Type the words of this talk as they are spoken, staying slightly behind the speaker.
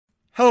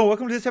Hello,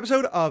 welcome to this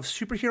episode of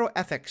Superhero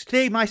Ethics.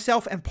 Today,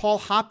 myself and Paul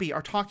Hoppe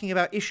are talking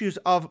about issues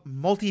of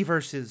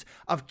multiverses,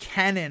 of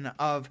canon,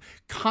 of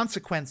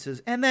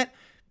consequences, and that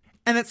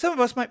some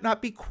of us might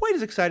not be quite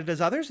as excited as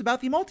others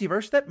about the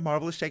multiverse that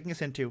Marvel is taking us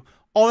into.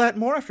 All that and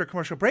more after a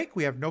commercial break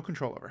we have no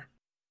control over.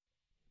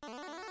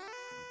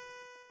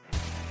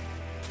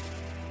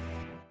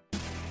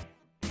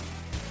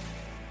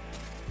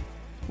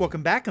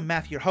 Welcome back. I'm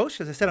Matthew, your host.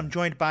 As I said, I'm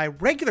joined by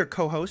regular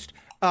co-host,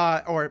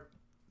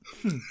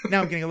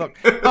 now I'm getting a look.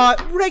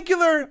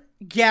 Regular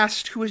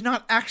guest who is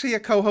not actually a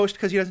co-host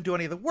because he doesn't do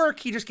any of the work.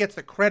 He just gets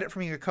the credit for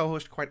being a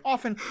co-host quite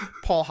often.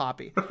 Paul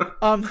Hoppe.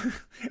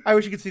 I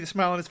wish you could see the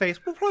smile on his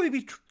face. We'll probably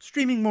be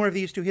streaming more of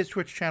these to his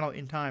Twitch channel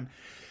in time.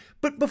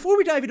 But before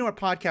we dive into our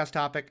podcast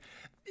topic,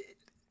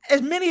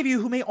 as many of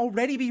you who may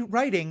already be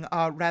writing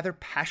rather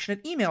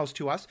passionate emails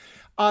to us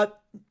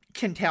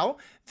can tell,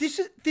 this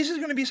is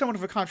going to be somewhat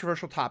of a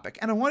controversial topic.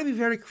 And I want to be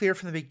very clear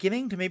from the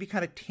beginning to maybe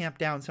kind of tamp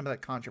down some of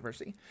that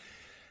controversy.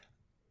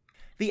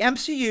 The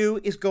MCU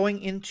is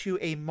going into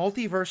a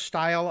multiverse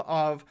style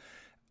of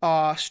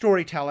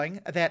storytelling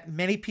that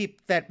many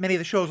of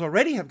the shows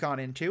already have gone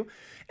into,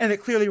 and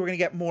that clearly we're going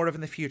to get more of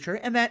in the future,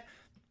 and that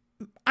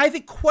I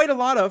think quite a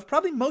lot of,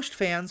 probably most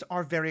fans,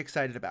 are very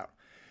excited about.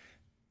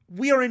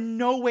 We are in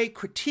no way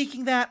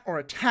critiquing that or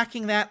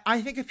attacking that.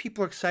 I think if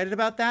people are excited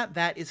about that,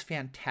 that is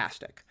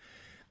fantastic.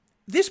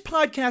 This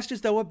podcast is,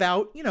 though,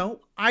 about,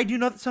 I do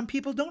know that some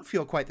people don't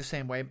feel quite the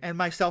same way, and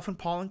myself and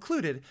Paul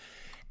included.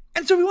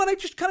 And so we want to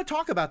just kind of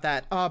talk about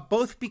that,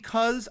 both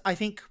because I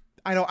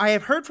know I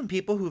have heard from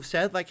people who have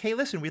said, like, hey,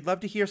 listen, we'd love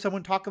to hear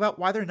someone talk about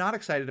why they're not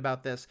excited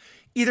about this,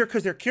 either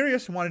because they're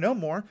curious and want to know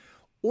more,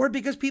 or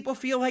because people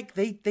feel like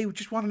they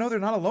just want to know they're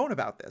not alone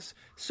about this.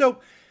 So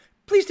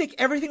please take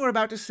everything we're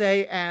about to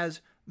say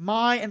as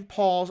my and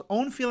Paul's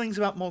own feelings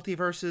about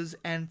multiverses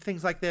and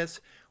things like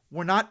this.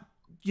 We're not,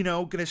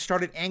 going to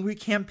start an angry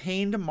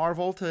campaign to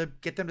Marvel to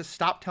get them to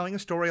stop telling a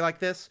story like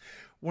this.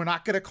 We're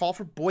not going to call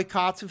for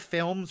boycotts of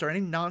films or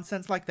any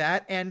nonsense like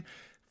that. And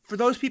for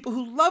those people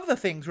who love the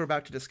things we're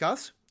about to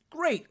discuss,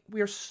 great.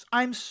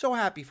 I'm so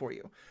happy for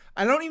you.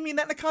 I don't even mean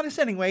that in a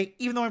condescending way,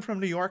 even though I'm from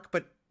New York,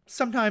 but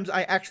sometimes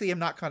I actually am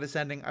not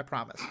condescending, I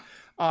promise.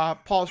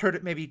 Paul's heard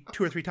it maybe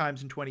 2 or 3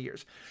 times in 20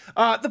 years.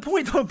 The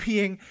point, though,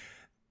 being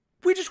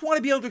we just want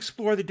to be able to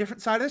explore the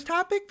different side of this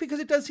topic because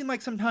it does seem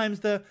like sometimes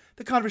the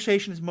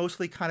conversation is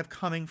mostly kind of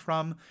coming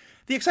from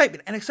the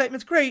excitement. And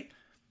excitement's great.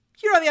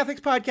 Here on the Ethics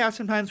Podcast,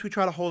 sometimes we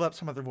try to hold up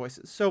some other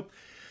voices. So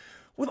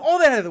with all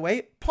that out of the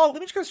way, Paul,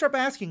 let me just start by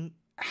asking,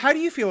 how do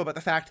you feel about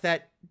the fact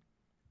that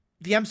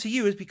the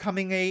MCU is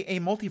becoming a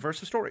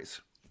multiverse of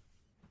stories?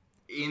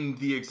 In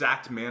the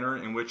exact manner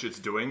in which it's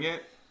doing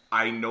it,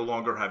 I no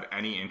longer have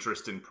any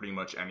interest in pretty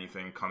much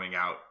anything coming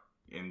out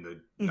in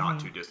the not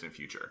too distant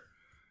future.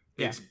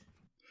 Yeah.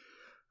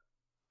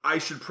 I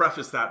should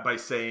preface that by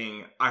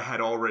saying I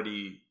had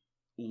already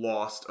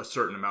lost a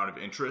certain amount of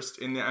interest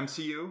in the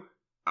MCU.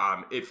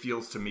 It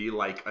feels to me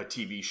like a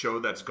TV show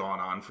that's gone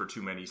on for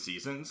too many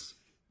seasons.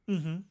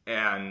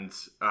 And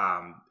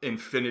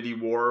Infinity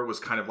War was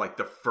kind of like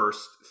the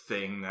first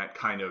thing that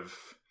kind of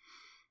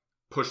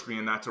pushed me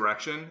in that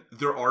direction.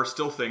 There are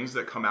still things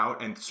that come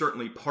out, and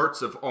certainly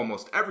parts of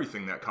almost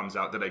everything that comes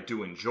out that I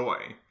do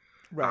enjoy.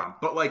 Right.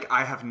 But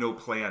I have no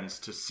plans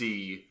to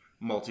see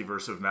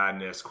Multiverse of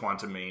Madness,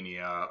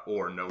 Quantumania,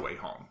 or No Way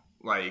Home.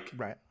 Right.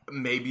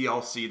 Maybe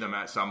I'll see them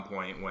at some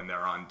point when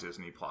they're on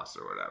Disney Plus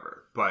or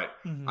whatever. But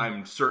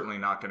I'm certainly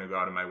not going to go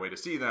out of my way to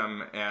see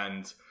them.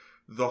 And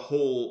the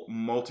whole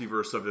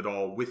multiverse of it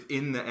all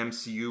within the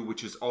MCU,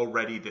 which is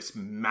already this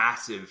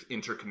massive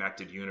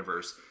interconnected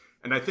universe.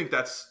 And I think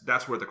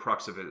that's where the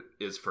crux of it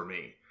is for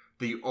me.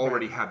 That you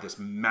already have this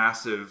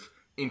massive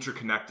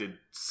interconnected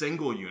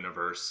single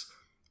universe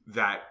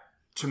that,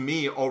 to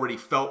me, already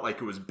felt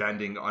like it was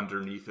bending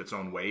underneath its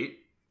own weight.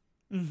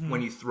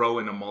 When you throw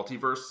in a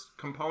multiverse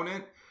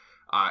component,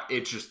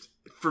 it just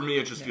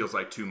feels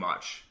like too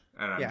much.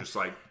 And I'm just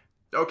like,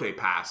 okay,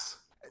 pass.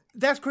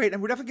 That's great.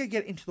 And we're definitely going to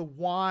get into the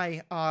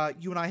why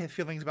you and I have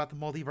feelings about the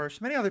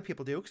multiverse. Many other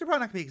people do, because they're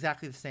probably not going to be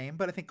exactly the same,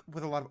 but I think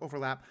with a lot of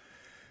overlap.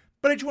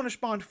 But I just want to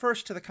respond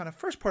first to the kind of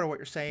first part of what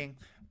you're saying,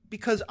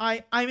 because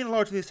I'm in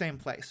largely the same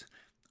place.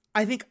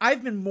 I think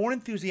I've been more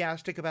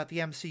enthusiastic about the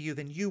MCU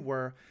than you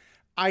were.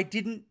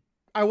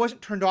 I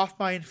wasn't turned off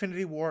by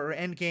Infinity War or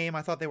Endgame.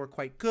 I thought they were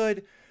quite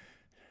good.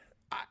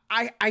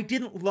 I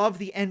didn't love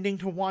the ending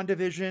to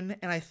WandaVision,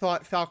 and I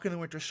thought Falcon and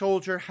the Winter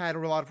Soldier had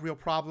a lot of real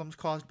problems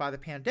caused by the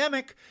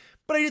pandemic,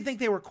 but I did think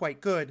they were quite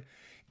good.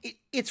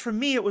 It's for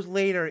me, it was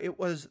later. It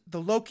was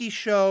the Loki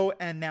show,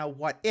 and now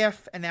What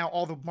If, and now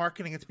all the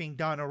marketing that's being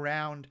done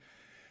around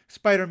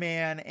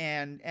Spider-Man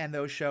and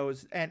those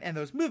shows and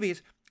those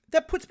movies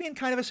that puts me in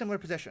kind of a similar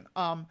position.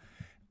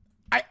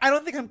 I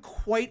don't think I'm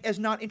quite as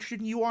not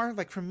interested in you are.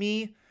 Like, for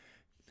me,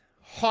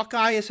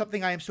 Hawkeye is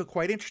something I am still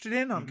quite interested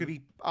in. I'm going to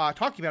be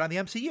talking about on the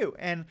MCU.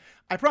 And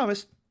I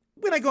promise,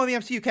 when I go on the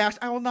MCU cast,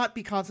 I will not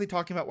be constantly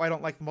talking about why I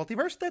don't like the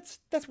multiverse.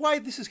 That's why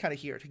this is kind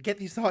of here, to get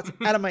these thoughts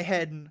out of my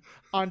head and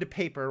onto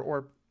paper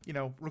or,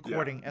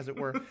 recording, as it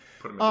were.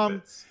 Put them in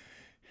bits.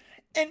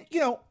 And,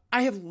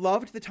 I have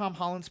loved the Tom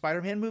Holland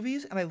Spider-Man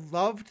movies, and I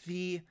loved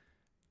the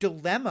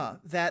dilemma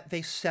that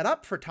they set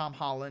up for Tom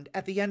Holland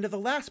at the end of the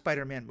last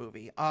Spider-Man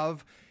movie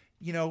of,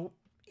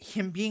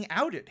 him being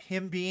outed,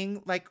 him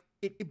being like,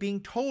 it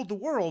being told the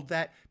world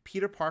that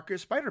Peter Parker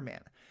is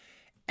Spider-Man.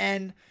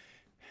 And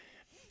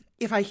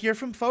if I hear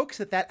from folks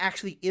that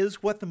actually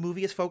is what the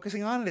movie is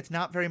focusing on and it's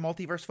not very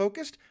multiverse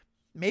focused,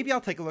 maybe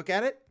I'll take a look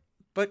at it.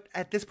 But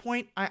at this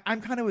point,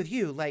 I'm kind of with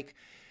you. Like,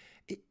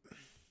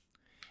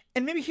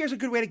 and maybe here's a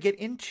good way to get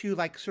into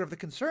like sort of the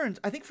concerns.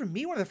 I think for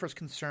me, one of the first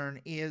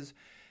concern is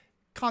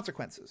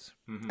consequences.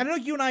 Mm-hmm. I know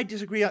you and I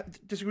disagree on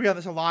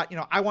this a lot.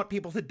 I want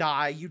people to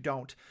die. You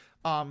don't.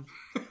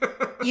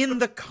 In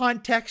the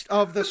context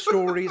of the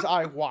stories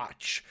I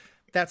watch.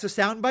 That's a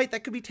soundbite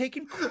that could be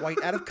taken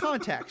quite out of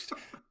context.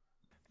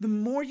 The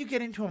more you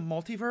get into a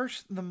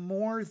multiverse, the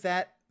more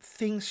that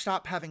things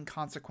stop having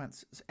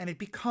consequences. And it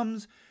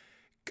becomes,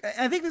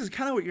 I think this is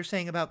kind of what you're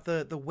saying about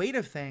the weight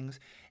of things.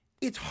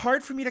 It's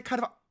hard for me to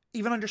kind of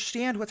even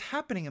understand what's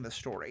happening in the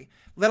story,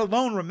 let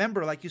alone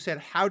remember, like you said,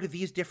 how do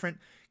these different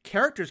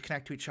characters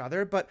connect to each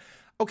other? But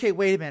okay,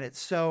 wait a minute.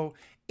 So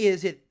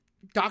is it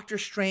Doctor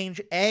Strange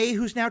A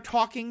who's now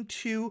talking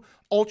to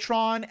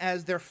Ultron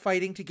as they're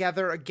fighting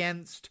together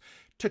against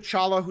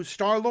T'Challa who's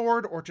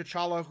Star-Lord, or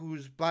T'Challa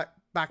who's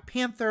Black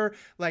Panther?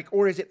 Like,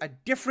 or is it a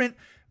different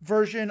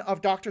version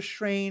of Doctor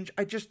Strange?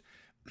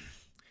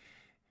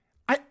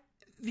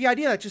 The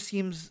idea that just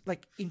seems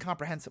like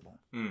incomprehensible.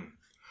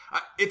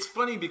 It's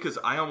funny because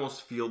I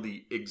almost feel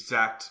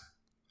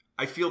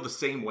I feel the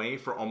same way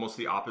for almost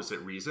the opposite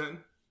reason.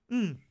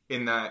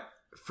 In that,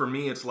 for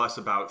me, it's less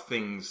about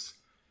things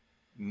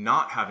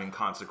not having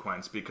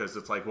consequence, because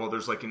it's like, well,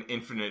 there's like an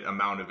infinite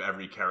amount of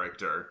every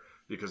character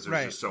because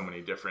there's just so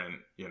many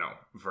different,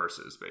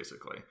 verses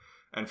basically.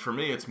 And for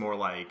me, it's more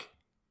like,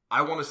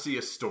 I want to see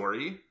a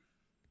story,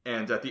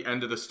 and at the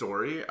end of the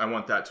story, I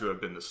want that to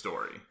have been the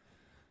story.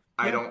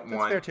 Yeah, I don't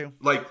want, fair too.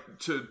 Like,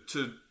 to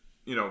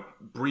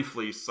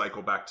briefly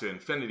cycle back to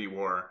Infinity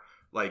War.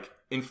 Like,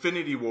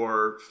 Infinity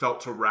War felt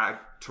to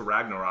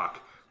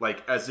Ragnarok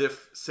like as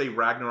if, say,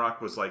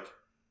 Ragnarok was like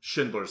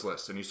Schindler's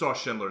List, and you saw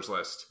Schindler's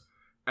List,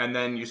 and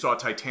then you saw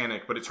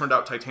Titanic, but it turned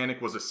out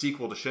Titanic was a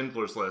sequel to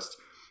Schindler's List,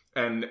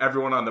 and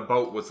everyone on the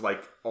boat was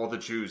like all the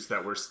Jews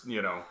that were,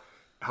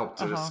 helped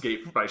to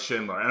escape by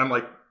Schindler. And I'm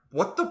like,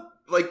 what the,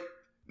 like,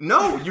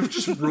 no, you've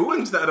just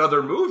ruined that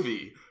other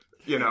movie,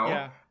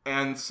 Yeah.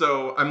 And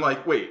so I'm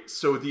like, wait,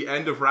 so the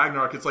end of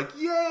Ragnarok, it's like,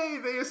 yay,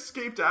 they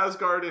escaped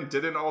Asgard and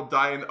didn't all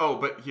die. And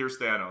but here's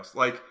Thanos.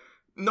 Like,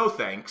 no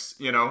thanks,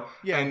 Yeah.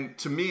 And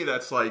to me,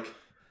 that's like,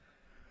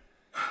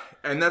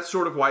 and that's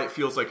sort of why it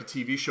feels like a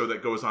TV show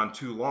that goes on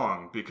too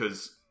long,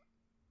 because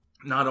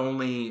not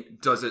only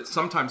does it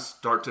sometimes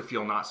start to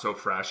feel not so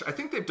fresh, I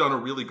think they've done a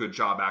really good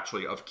job,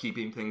 actually, of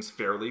keeping things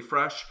fairly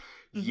fresh.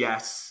 Mm-hmm.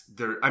 Yes,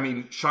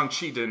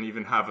 Shang-Chi didn't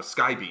even have a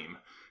skybeam.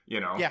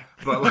 Yeah.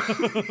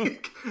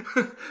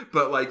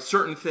 But like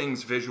certain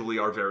things visually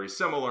are very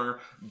similar,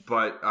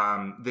 but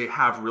they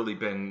have really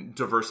been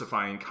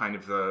diversifying kind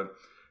of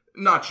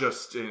not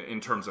just in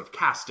terms of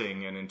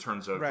casting and in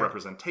terms of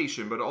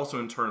representation, but also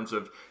in terms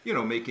of,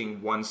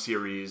 making one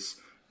series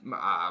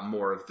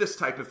more of this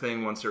type of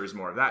thing, one series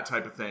more of that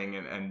type of thing,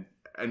 and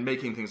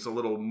making things a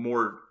little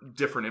more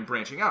different and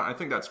branching out. I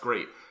think that's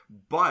great.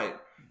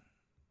 But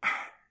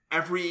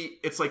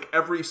it's like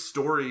every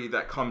story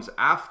that comes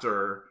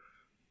after,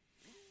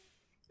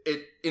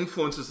 it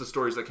influences the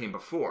stories that came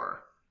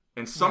before.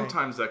 And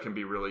sometimes that can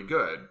be really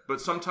good.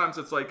 But sometimes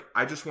it's like,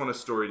 I just want a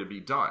story to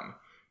be done,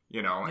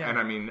 Yeah. And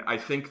I mean, I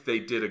think they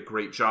did a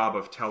great job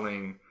of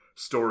telling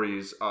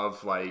stories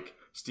of like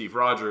Steve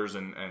Rogers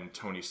and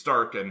Tony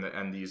Stark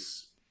and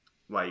these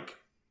like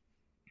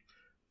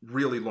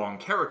really long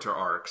character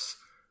arcs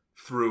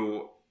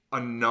through a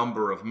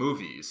number of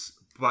movies.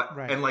 But,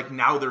 and like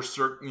now they're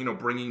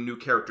bringing new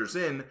characters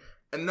in,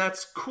 and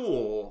that's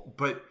cool.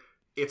 But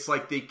it's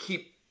like they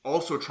keep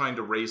also trying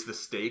to raise the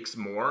stakes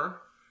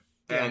more,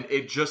 and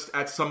it just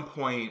at some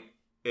point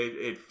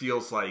it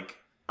feels like,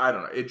 I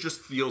don't know, it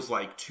just feels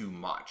like too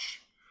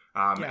much,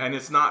 and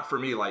it's not for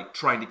me like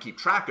trying to keep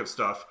track of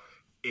stuff.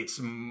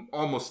 It's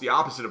almost the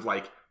opposite of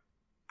like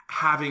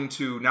having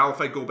to, now if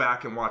I go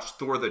back and watch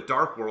Thor the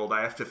Dark World,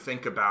 I have to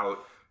think about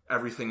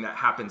everything that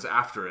happes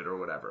after it or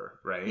whatever,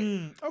 right?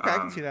 Okay, I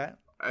can see that.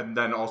 And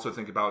then also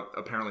think about,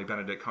 apparently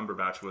Benedict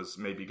Cumberbatch was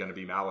maybe going to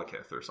be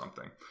Malekith or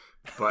something.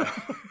 But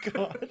oh,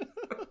 God.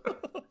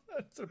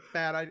 That's a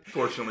bad idea.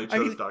 Fortunately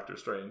chose Doctor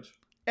Strange.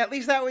 At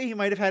least that way he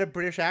might have had a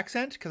British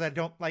accent, because I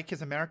don't like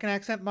his American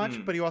accent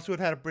much, but he also would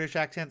have had a British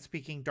accent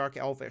speaking Dark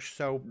Elvish,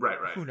 so right.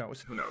 Who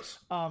knows?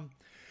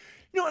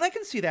 And I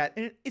can see that.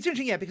 And it's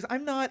interesting, because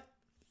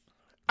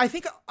I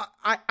think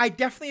I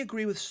definitely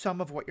agree with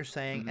some of what you're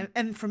saying. Mm-hmm.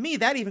 And for me,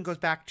 that even goes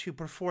back to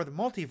before the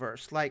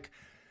multiverse, like,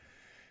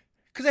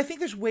 because I think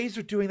there's ways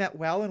of doing that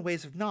well and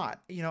ways of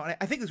not, and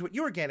I think this is what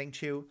you were getting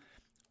to.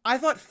 I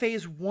thought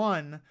phase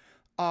one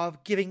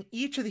of giving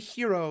each of the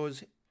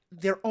heroes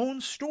their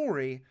own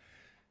story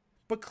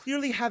But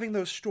clearly having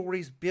those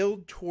stories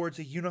build towards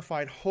a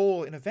unified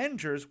whole in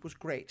Avengers was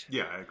great.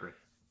 Yeah, I agree.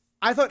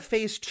 I thought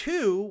Phase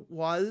 2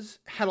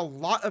 had a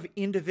lot of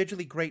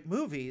individually great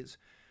movies,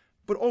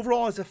 but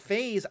overall as a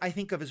phase, I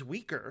think of as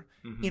weaker,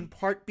 in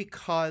part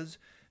because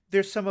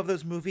there's some of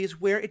those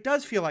movies where it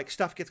does feel like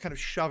stuff gets kind of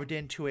shoved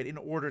into it in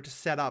order to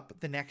set up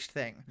the next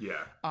thing.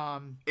 Yeah.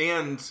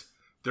 And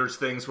there's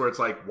things where it's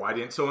like, why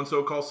didn't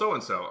so-and-so call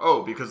so-and-so?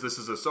 Oh, because this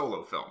is a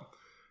solo film.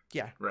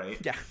 Yeah. Right?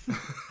 Yeah.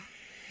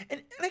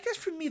 and I guess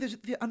for me, there's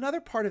another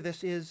part of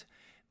this is,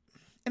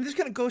 and this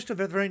kind of goes to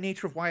the very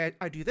nature of why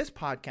I do this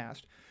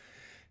podcast,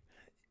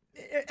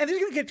 and this is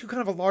going to get to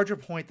kind of a larger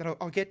point that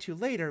I'll get to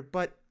later,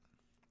 but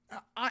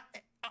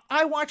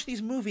I watch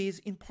these movies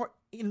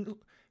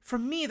for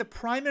me, the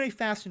primary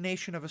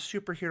fascination of a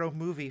superhero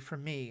movie for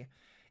me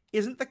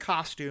isn't the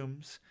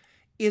costumes,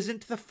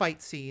 isn't the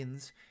fight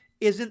scenes,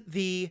 isn't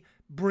the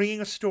bringing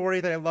a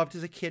story that I loved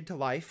as a kid to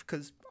life,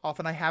 because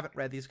often I haven't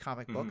read these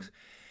comic books.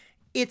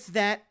 It's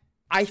that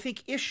I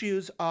think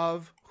issues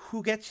of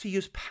who gets to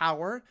use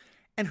power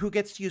and who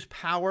gets to use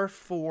power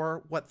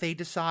for what they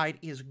decide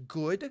is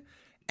good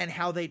and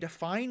how they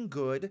define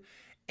good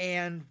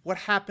and what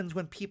happens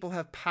when people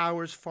have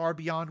powers far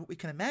beyond what we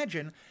can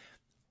imagine.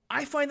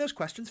 I find those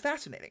questions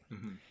fascinating.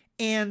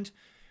 And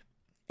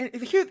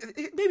here,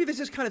 maybe this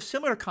is kind of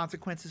similar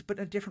consequences, but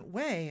in a different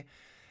way.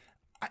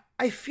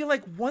 I feel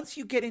like once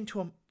you get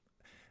into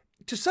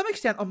to some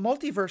extent, a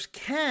multiverse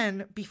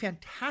can be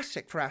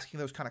fantastic for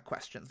asking those kind of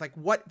questions. Like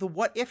the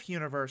what if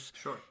universe,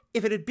 Sure.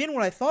 If it had been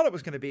what I thought it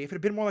was going to be, if it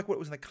had been more like what it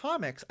was in the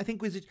comics, I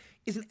think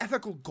is an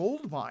ethical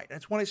goldmine. And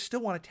it's one I still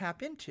want to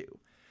tap into.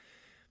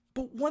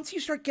 But once you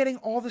start getting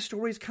all the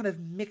stories kind of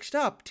mixed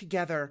up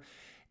together,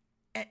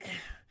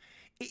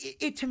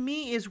 it to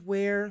me is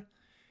where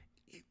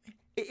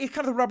it's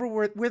kind of the rubber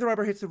where the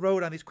rubber hits the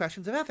road on these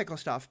questions of ethical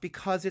stuff,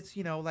 because it's,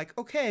 like,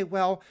 okay,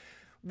 well,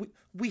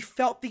 we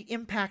felt the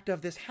impact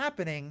of this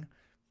happening,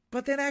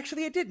 but then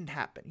actually it didn't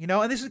happen,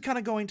 and this is kind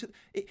of going to,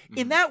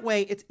 in that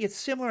way, it's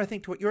similar, I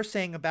think, to what you're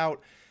saying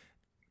about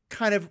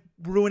kind of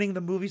ruining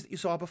the movies that you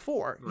saw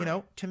before.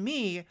 Right. To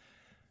me,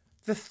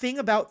 the thing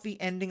about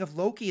the ending of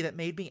Loki that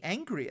made me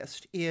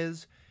angriest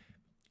is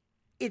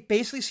it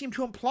basically seemed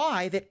to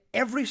imply that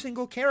every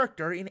single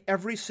character in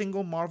every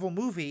single Marvel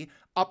movie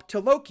up to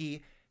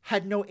Loki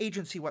had no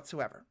agency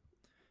whatsoever.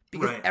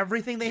 Because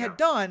everything they had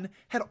done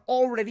had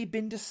already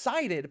been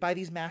decided by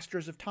these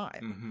masters of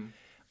time.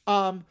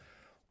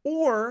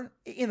 Or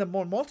in the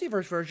more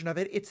multiverse version of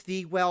it, it's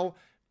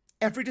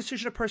every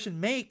decision a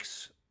person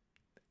makes,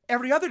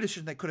 every other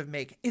decision they could have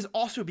made is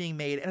also being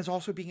made and is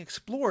also being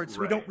explored. So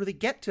we don't really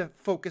get to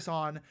focus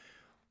on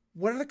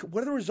what are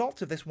the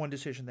results of this one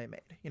decision they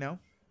made,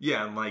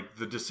 Yeah, and like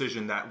the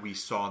decision that we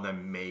saw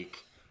them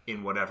make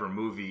in whatever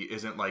movie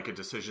isn't like a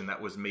decision that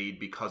was made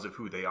because of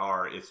who they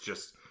are. It's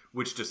just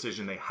which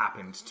decision they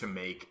happened to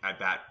make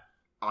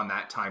on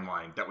that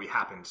timeline that we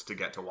happened to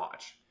get to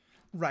watch.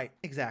 Right,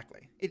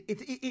 exactly.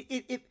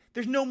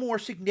 There's no more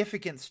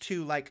significance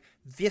to like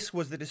this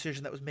was the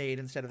decision that was made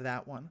instead of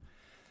that one.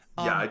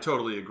 Yeah, I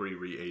totally agree.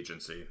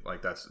 Re-agency,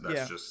 like that's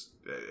just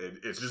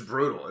it's just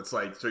brutal. It's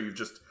like, so you've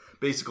just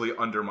basically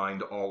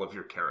undermined all of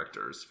your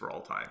characters for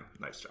all time.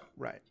 Nice job.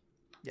 Right.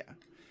 Yeah.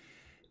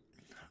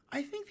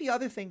 I think the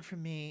other thing for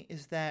me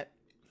is that,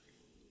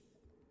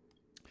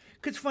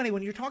 because it's funny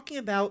when you're talking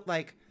about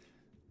like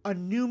a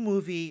new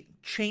movie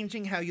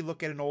changing how you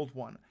look at an old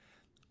one,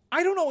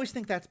 I don't always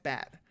think that's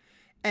bad.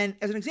 And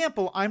as an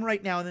example, I'm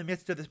right now in the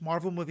midst of this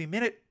Marvel Movie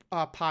Minute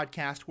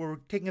podcast where we're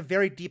taking a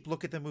very deep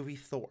look at the movie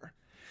Thor.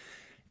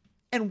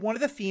 And one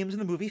of the themes in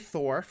the movie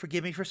Thor,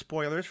 forgive me for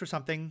spoilers for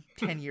something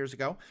 10 years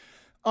ago,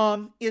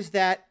 is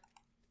that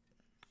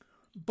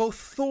both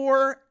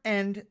Thor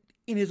and,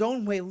 in his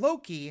own way,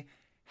 Loki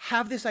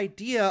have this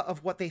idea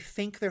of what they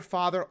think their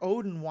father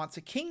Odin wants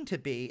a king to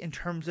be, in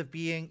terms of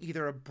being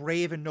either a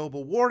brave and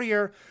noble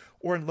warrior,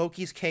 or in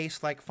Loki's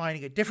case, like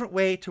finding a different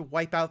way to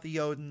wipe out the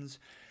Odins,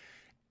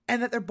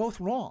 and that they're both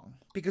wrong,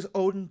 because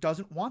Odin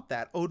doesn't want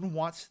that. Odin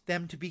wants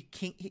them to be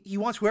king. He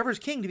wants whoever's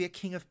king to be a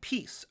king of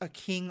peace, a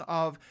king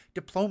of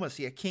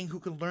diplomacy, a king who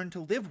can learn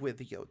to live with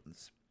the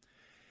Odins.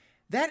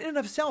 That in and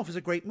of itself is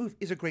a great move,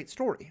 is a great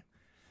story.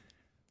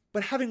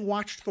 But having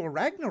watched Thor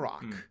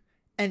Ragnarok,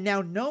 and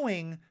now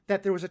knowing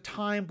that there was a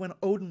time when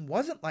Odin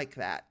wasn't like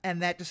that,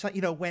 and that,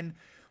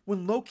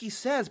 when Loki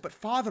says, "But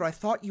father, I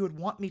thought you would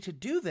want me to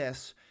do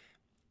this,"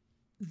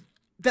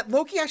 that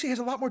Loki actually has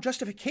a lot more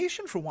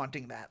justification for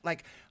wanting that.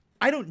 Like,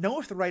 I don't know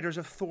if the writers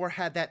of Thor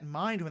had that in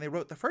mind when they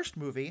wrote the first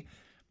movie,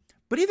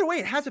 but either way,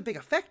 it has a big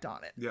effect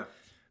on it. Yeah.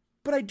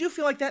 But I do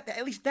feel like that,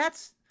 at least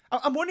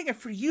I'm wondering if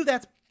for you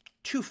that's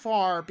too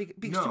far, because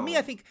to me,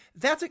 I think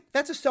that's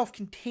a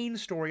self-contained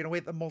story in a way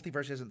that the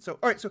multiverse isn't. So,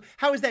 all right, so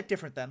how is that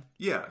different then?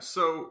 Yeah,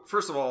 so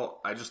first of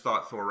all, I just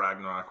thought Thor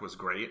Ragnarok was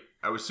great.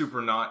 I was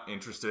super not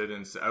interested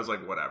in, I was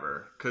like,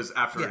 whatever. Because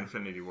after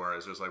Infinity War, I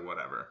was just like,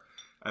 whatever.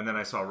 And then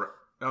I saw,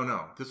 oh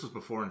no, this was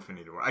before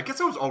Infinity War. I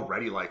guess I was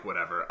already like,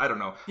 whatever. I don't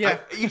know. Yeah.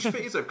 Each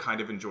phase I've kind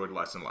of enjoyed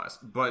less and less.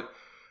 But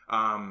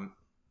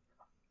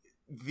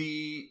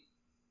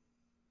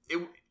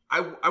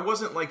I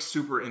wasn't like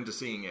super into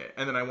seeing it,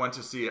 and then I went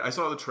to see it. I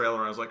saw the trailer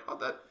and I was like, oh,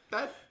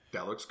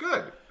 that looks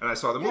good. And I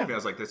saw the movie and I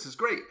was like, this is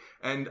great.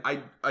 And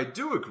I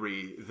do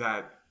agree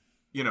that,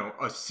 you know,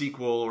 a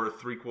sequel or a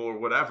threequel or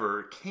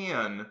whatever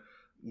can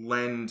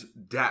lend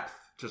depth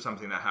to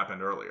something that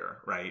happened earlier,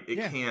 right? It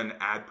can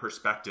add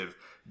perspective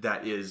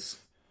that is,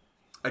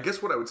 I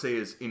guess what I would say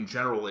is, in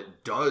general,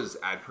 it does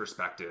add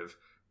perspective,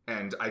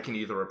 and I can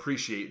either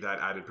appreciate that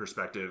added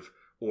perspective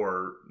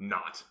or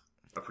not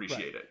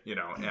appreciate it, you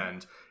know?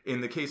 And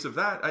in the case of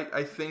that,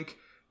 I think,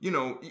 you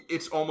know,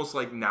 it's almost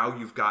like now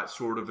you've got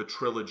sort of a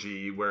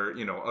trilogy where,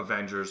 you know,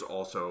 Avengers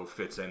also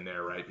fits in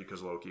there, right?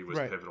 Because Loki was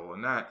pivotal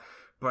in that.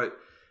 But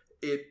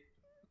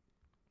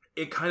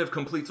it kind of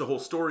completes a whole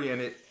story,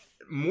 and it,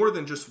 more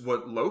than just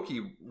what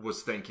Loki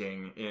was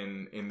thinking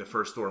in the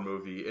first Thor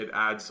movie, it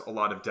adds a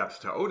lot of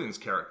depth to Odin's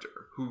character,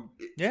 who,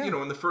 you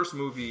know, in the first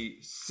movie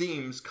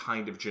seems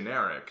kind of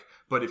generic,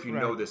 but if you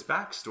know this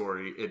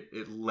backstory,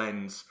 it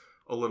lends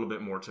a little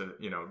bit more to,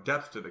 you know,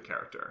 depth to the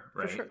character,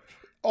 right? For sure.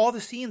 All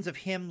the scenes of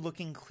him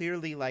looking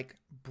clearly like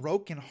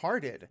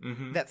brokenhearted,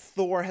 that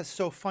Thor has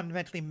so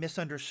fundamentally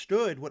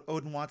misunderstood what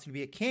Odin wants him to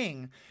be a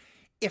king.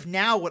 If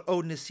now what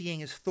Odin is seeing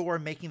is Thor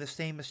making the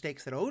same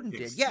mistakes that Odin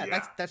did,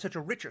 that's such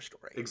a richer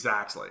story.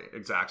 Exactly.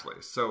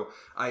 So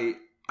I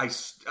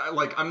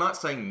like, I'm not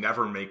saying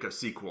never make a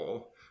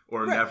sequel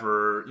or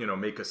never, you know,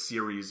 make a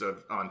series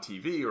on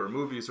TV or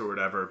movies or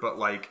whatever, but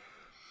like,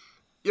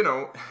 you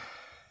know,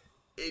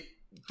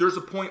 there's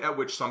a point at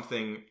which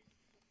something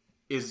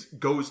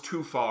goes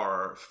too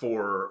far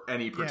for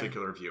any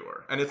particular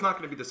viewer, and it's not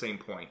going to be the same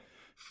point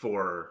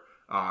for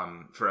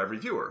every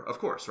viewer, of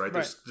course, right?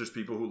 There's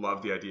people who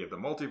love the idea of the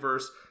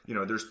multiverse. You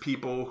know, there's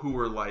people who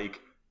are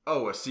like,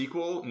 oh, a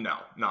sequel? No,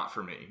 not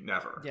for me.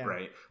 Never,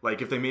 right?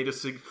 Like, if they made a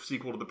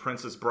sequel to The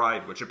Princess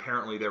Bride, which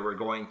apparently they were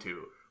going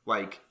to,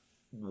 like,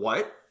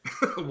 what?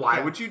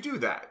 Why would you do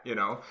that, you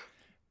know?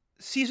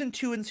 Season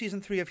 2 and Season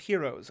 3 of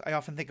Heroes, I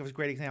often think of as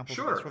great examples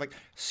of this. Where, like,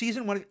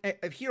 Season 1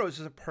 of Heroes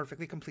is a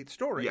perfectly complete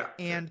story. Yeah,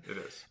 and it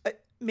is.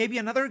 Maybe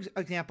another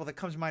example that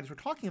comes to mind as we're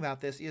talking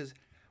about this is,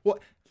 well,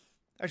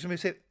 actually,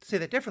 let me say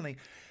that differently.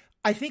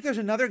 I think there's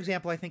another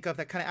example I think of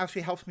that kind of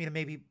actually helps me to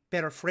maybe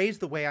better phrase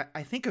the way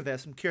I think of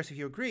this. I'm curious if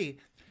you agree.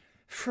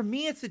 For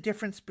me, it's the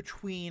difference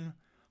between,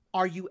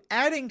 are you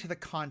adding to the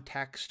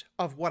context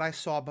of what I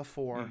saw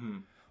before,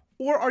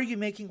 or are you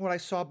making what I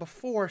saw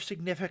before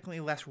significantly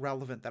less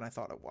relevant than I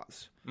thought it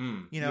was?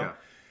 You know?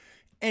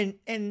 Yeah.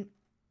 And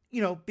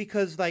you know,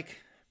 because like,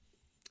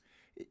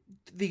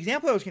 the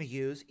example I was going to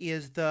use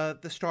is the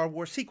Star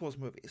Wars sequels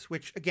movies,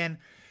 which, again,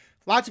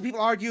 lots of people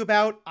argue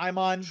about. I'm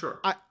on.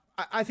 Sure.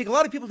 I think a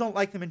lot of people don't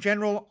like them in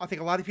general. I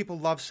think a lot of people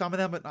love some of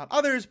them, but not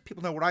others.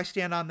 People know where I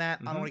stand on that.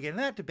 I don't want to get in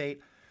that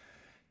debate.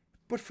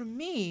 But for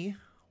me,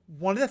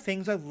 one of the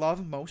things I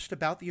love most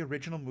about the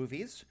original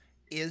movies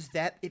is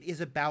that it is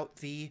about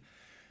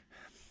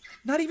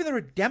not even the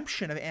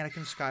redemption of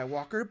Anakin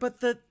Skywalker,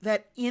 but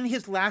that in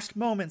his last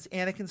moments,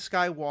 Anakin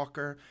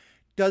Skywalker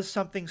does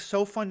something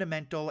so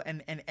fundamental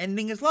and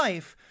ending his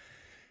life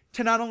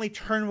to not only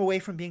turn him away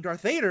from being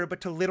Darth Vader, but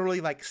to literally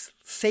like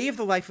save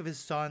the life of his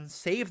son,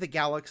 save the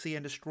galaxy,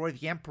 and destroy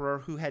the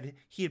Emperor who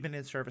he had been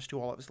in service to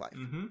all of his life.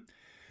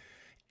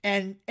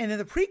 And in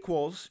the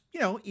prequels, you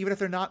know, even if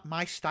they're not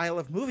my style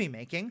of movie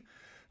making,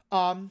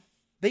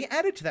 they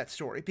added to that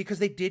story because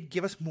they did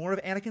give us more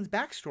of Anakin's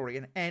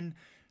backstory. And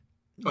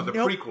the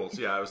prequels,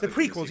 yeah. The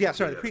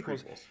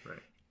prequels. Right.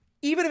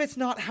 Even if it's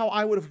not how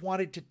I would have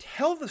wanted to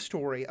tell the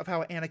story of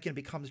how Anakin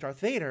becomes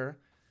Darth Vader,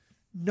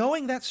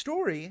 knowing that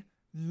story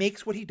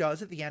makes what he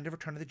does at the end of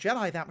Return of the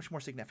Jedi that much more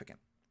significant.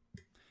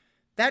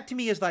 That to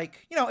me is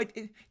like, you know,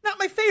 not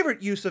my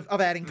favorite use of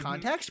adding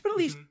context, but at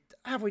least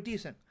halfway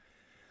decent.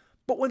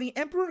 But when the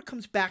Emperor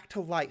comes back to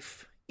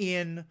life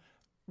in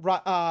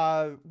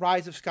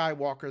Rise of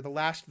Skywalker, the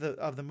last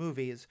of the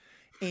movies,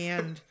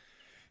 and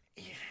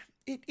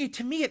it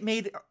to me, it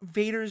made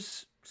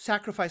Vader's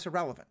sacrifice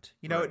irrelevant.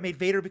 You know, it made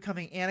Vader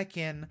becoming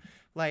Anakin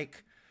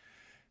like,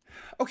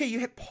 okay, you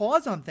hit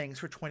pause on things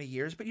for 20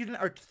 years, but you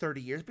didn't, or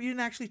 30 years, but you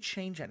didn't actually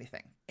change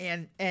anything.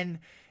 And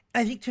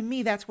I think to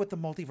me, that's what the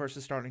multiverse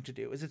is starting to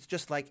do, is it's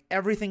just like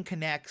everything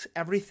connects,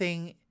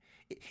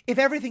 if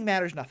everything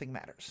matters, nothing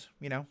matters,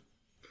 you know?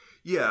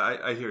 Yeah,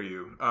 I hear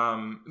you.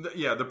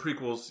 The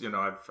prequels, you know,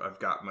 I've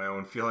got my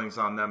own feelings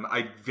on them.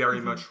 I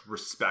very much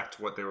respect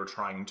what they were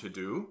trying to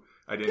do.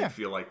 I didn't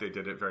feel like they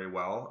did it very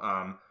well.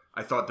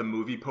 I thought the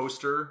movie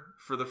poster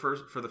for the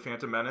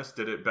Phantom Menace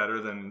did it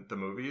better than the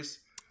movies.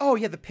 Oh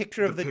yeah, the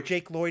picture of the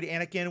Jake Lloyd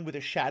Anakin with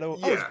a shadow.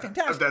 Yeah, it's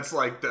fantastic.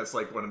 That's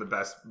like one of the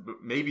best,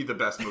 maybe the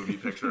best movie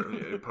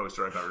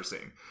poster I've ever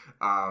seen.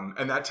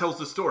 And that tells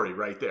the story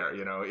right there.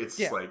 You know, it's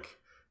like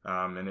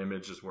an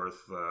image is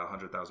worth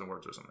 100,000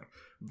 words or something.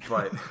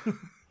 But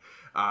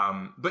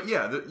but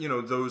yeah,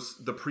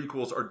 the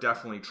prequels are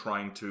definitely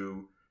trying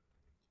to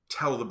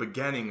tell the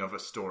beginning of a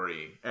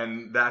story,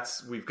 and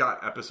we've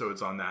got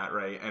episodes on that,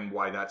 right? And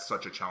why that's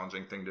such a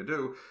challenging thing to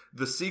do.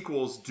 The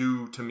sequels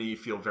do, to me,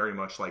 feel very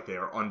much like they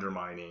are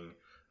undermining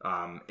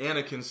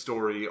Anakin's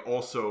story,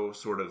 also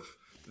sort of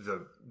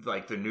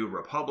the New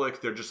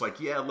Republic. They're just like,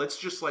 yeah, let's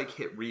just like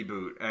hit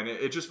reboot. And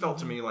it just felt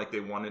to me like they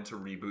wanted to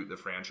reboot the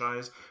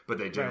franchise, but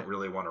they didn't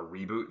really want to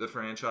reboot the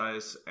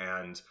franchise.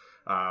 And,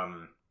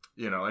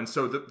 and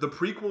so the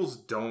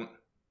prequels don't,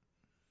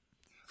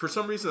 for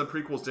some reason, the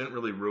prequels didn't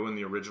really ruin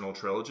the original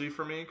trilogy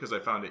for me, because I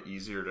found it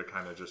easier to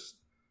kind of just,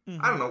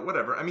 I don't know,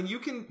 whatever. I mean, you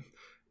can,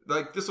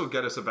 like, this will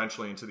get us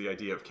eventually into the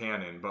idea of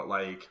canon, but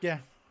like,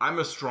 I'm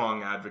a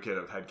strong advocate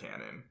of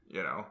headcanon,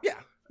 Yeah,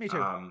 me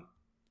too.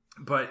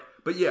 But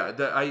yeah,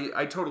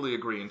 I totally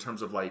agree in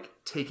terms of like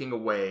taking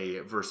away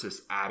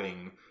versus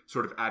adding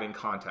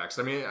context.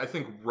 I mean, I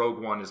think Rogue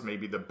One is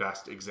maybe the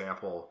best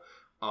example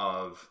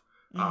of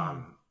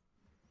a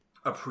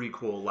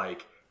prequel,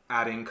 like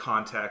adding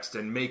context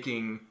and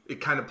making it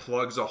kind of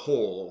plugs a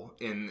hole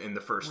in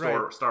the first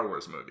Star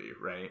Wars movie,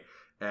 right?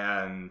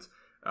 And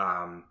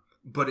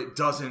but it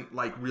doesn't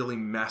like really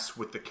mess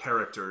with the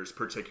characters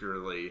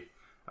particularly.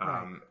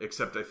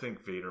 Except I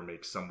think Vader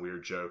makes some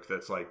weird joke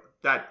that's like,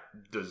 that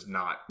does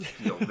not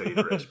feel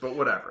Vaderish, but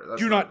whatever. That's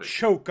Do not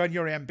choke on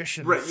your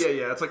ambitions. Right,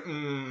 yeah. It's like,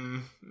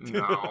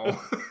 no.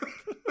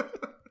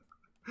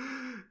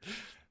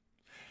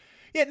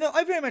 Yeah, no,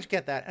 I very much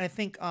get that. And I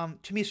think,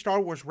 to me, Star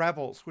Wars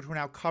Rebels, which we're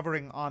now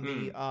covering on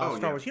the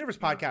Star Wars Universe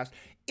podcast,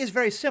 is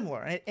very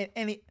similar.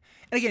 And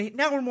again,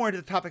 now we're more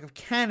into the topic of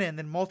canon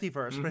than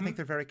multiverse, but I think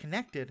they're very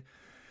connected.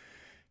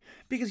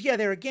 Because,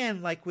 there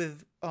again, like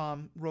with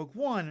Rogue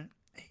One,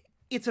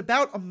 it's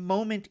about a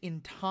moment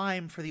in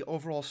time for the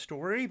overall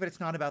story, but it's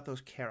not about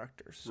those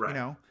characters,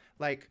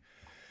 Like,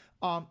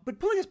 but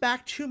pulling us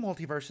back to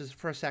multiverses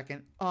for a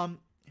second,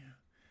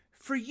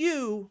 for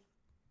you,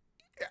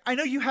 I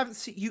know you haven't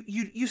seen,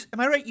 you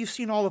am I right? You've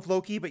seen all of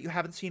Loki, but you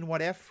haven't seen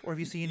What If, or have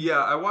you seen?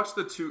 Yeah, I watched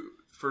the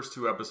first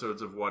two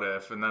episodes of What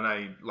If, and then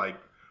I like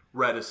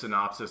read a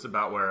synopsis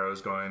about where I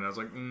was going, and I was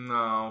like,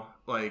 no,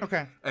 like,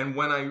 okay. And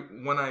when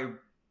I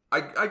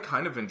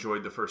kind of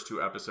enjoyed the first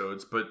two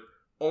episodes, but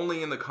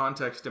only in the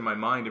context in my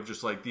mind of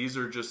just like, these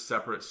are just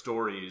separate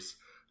stories.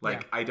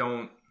 Like,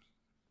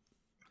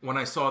 when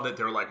I saw that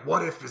they're like,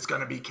 What If is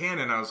going to be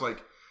canon, I was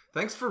like,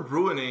 thanks for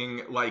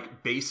ruining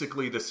like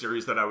basically the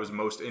series that I was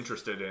most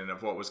interested in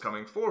of what was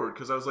coming forward.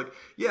 Because I was like,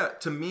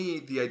 to me,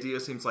 the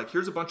idea seems like,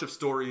 here's a bunch of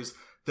stories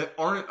that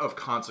aren't of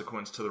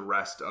consequence to the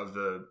rest of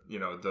the,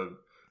 the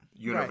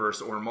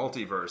universe or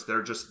multiverse.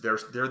 They're just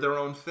they're their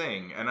own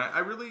thing, and I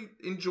really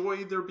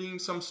enjoy there being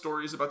some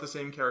stories about the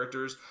same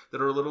characters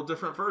that are a little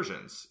different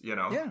versions,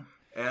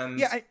 and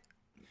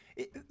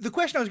the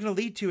question I was going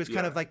to lead to is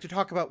kind of like to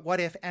talk about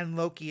What If and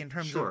Loki in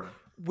terms of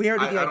where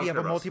did the idea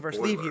of a multiverse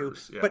leave you,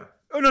 but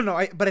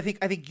but I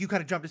think you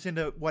kind of jumped us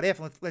into What If.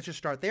 Let's just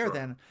start there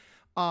then,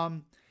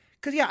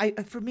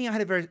 because for me, I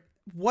had a very,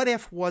 What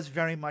If was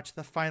very much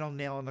the final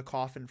nail in the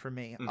coffin for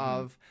me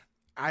of,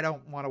 I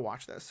don't want to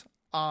watch this.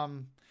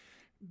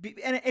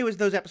 And it was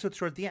those episodes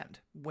toward the end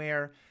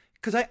where,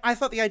 because I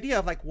thought the idea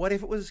of like, what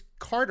if it was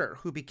Carter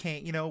who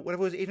became, what if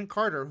it was Agent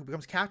Carter who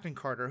becomes Captain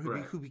Carter,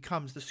 who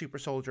becomes the super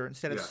soldier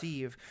instead of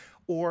Steve,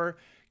 or,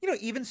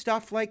 even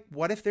stuff like,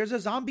 what if there's a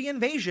zombie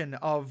invasion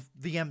of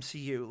the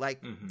MCU?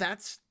 Like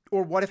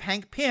or what if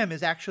Hank Pym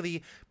is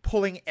actually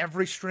pulling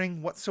every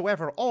string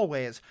whatsoever,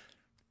 always?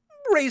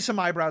 Raise some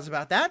eyebrows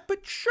about that,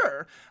 but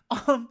sure.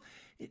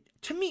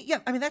 To me,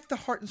 I mean, that's the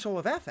heart and soul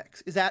of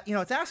ethics, is that,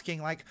 it's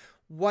asking like,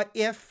 what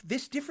if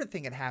this different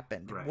thing had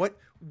happened? Right. What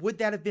would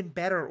that have been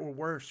better or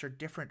worse or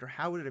different, or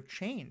how would it have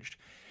changed?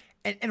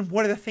 And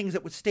what are the things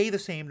that would stay the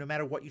same no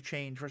matter what you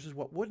change versus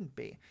what wouldn't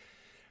be?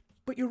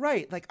 But you're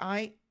right. Like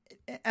I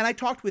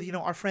talked with,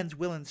 our friends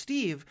Will and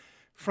Steve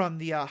from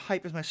the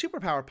Hype is My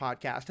Superpower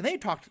podcast, and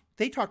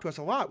they talked to us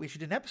a lot. We actually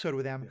did an episode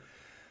with them. Yeah.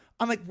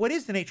 I'm like, what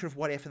is the nature of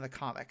What If in the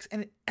comics?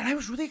 And I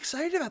was really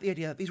excited about the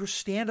idea that these were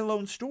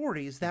standalone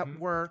stories that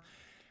were,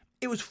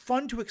 it was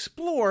fun to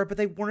explore, but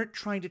they weren't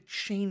trying to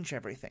change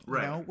everything,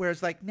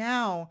 Whereas like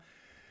now,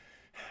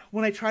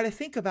 when I try to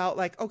think about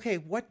like, okay,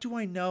 what do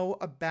I know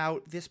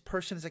about this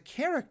person as a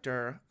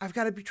character? I've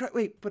got to be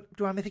but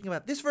am I thinking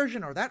about this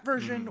version or that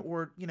version,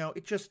 or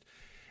it just.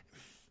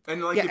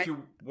 And like, if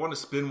you want to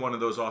spin one of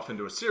those off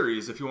into a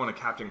series, if you want a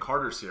Captain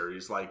Carter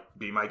series, like,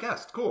 be my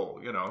guest, cool,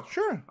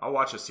 Sure, I'll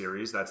watch a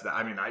series. That's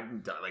I mean, I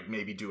like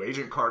maybe do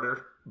Agent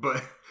Carter,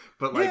 but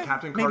like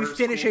Captain Carter, maybe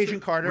finish cool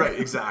Agent Carter, right?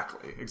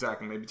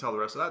 Exactly. Maybe tell the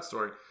rest of that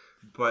story.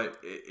 But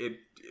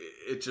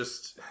it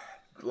just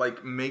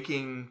like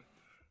making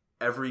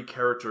every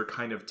character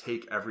kind of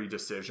take every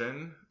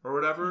decision or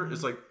whatever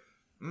is like,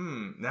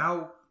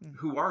 now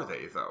who are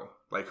they though?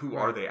 Like, who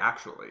are they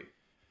actually?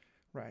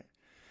 Right.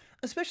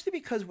 Especially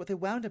because what they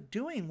wound up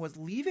doing was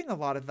leaving a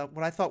lot of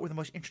what I thought were the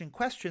most interesting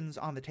questions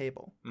on the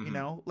table.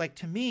 Like,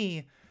 to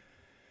me,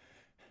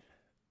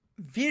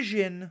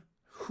 Vision,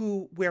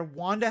 where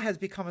Wanda has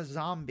become a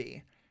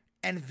zombie,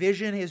 and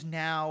Vision is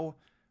now,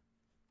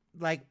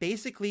 like,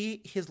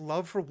 basically his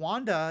love for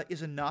Wanda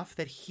is enough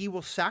that he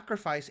will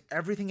sacrifice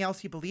everything else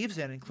he believes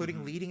in,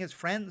 including leading his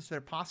friends to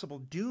their possible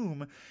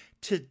doom,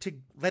 to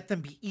let them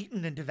be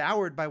eaten and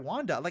devoured by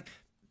Wanda. Like,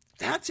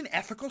 that's an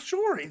ethical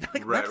story.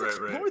 Like, let's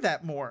explore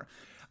that more.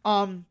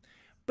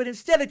 But But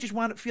instead, it just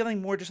wound up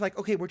feeling more just like,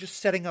 okay, we're just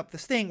setting up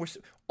this thing.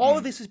 All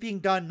of this is being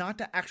done not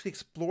to actually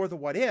explore the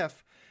what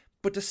if,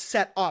 but to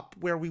set up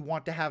where we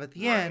want to have at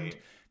the end,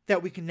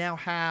 that we can now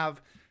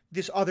have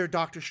this other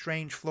Doctor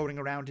Strange floating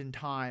around in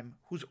time,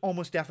 who's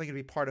almost definitely going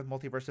to be part of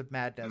Multiverse of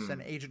Madness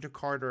and Agent of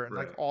Carter and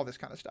like all this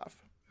kind of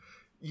stuff.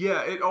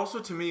 Yeah, it also,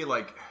 to me,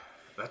 like,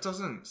 that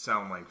doesn't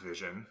sound like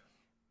Vision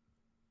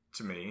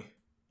to me.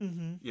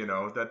 You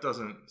know, that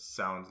doesn't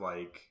sound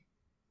like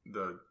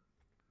the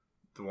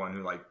one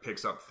who, like,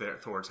 picks up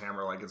Thor's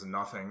hammer like it's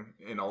nothing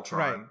in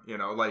Ultron. You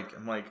know, like,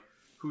 I'm like,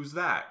 who's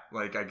that?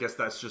 Like, I guess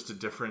that's just a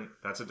different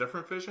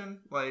Vision.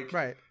 Like,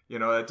 you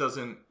know, it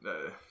doesn't,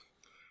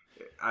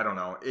 I don't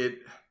know.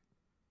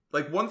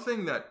 Like,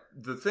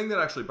 the thing that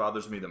actually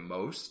bothers me the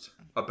most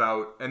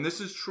about, and this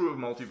is true of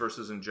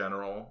multiverses in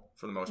general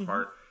for the most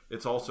part,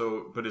 it's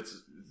also, but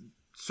it's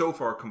so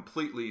far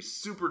completely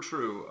super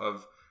true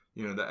of,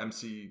 you know, the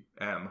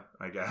MCM,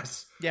 I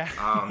guess. Yeah.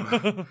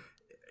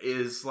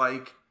 Is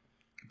like,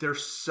 they're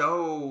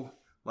so,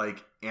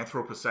 like,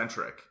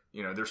 anthropocentric.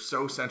 You know, they're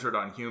so centered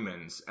on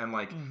humans. And,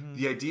 like,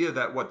 the idea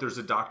that, there's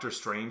a Doctor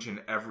Strange in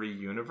every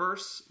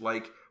universe?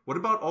 Like, what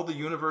about all the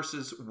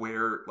universes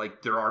where,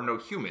 like, there are no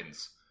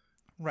humans?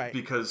 Right.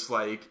 Because,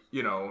 like,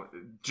 you know,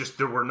 just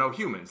there were no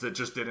humans. It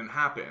just didn't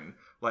happen.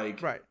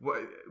 Like,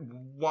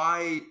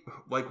 why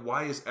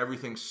is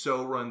everything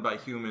so run by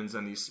humans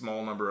and these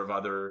small number of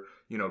other,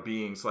 you know,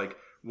 beings? Like,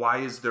 why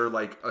is there,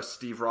 like, a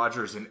Steve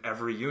Rogers in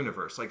every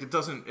universe? Like, it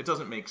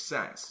doesn't make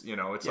sense. You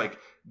know, it's like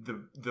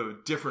the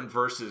different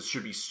verses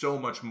should be so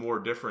much more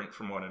different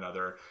from one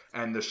another.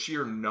 And the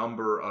sheer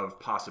number of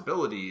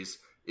possibilities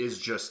is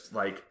just,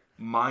 like,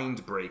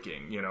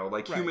 mind-breaking. You know,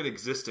 like, human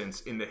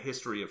existence in the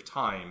history of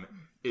time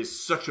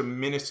is such a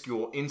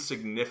minuscule,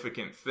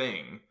 insignificant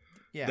thing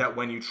that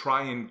when you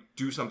try and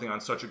do something on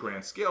such a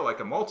grand scale,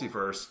 like a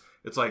multiverse,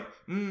 it's like,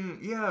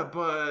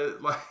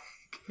 but, like...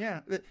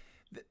 Yeah,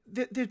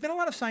 there's been a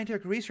lot of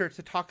scientific research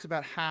that talks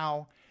about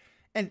how,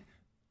 and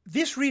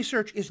this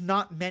research is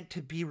not meant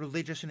to be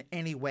religious in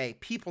any way.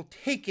 People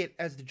take it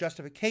as the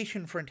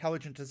justification for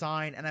intelligent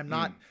design, and I'm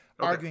not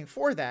arguing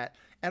for that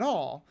at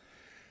all.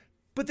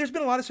 But there's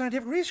been a lot of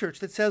scientific research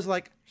that says,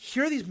 like,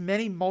 here are these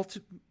many moments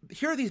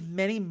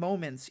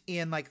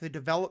in, like, the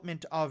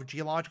development of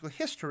geological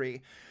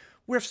history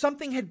where if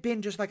something had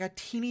been just like a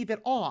teeny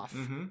bit off,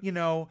 you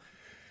know,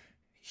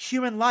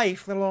 human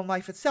life, let alone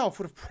life itself,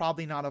 would have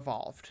probably not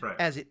evolved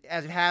as it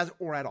has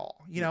or at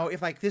all. You know,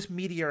 if, like, this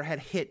meteor had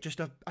hit just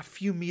a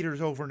few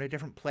meters over in a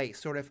different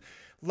place, or if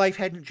life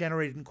hadn't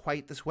generated in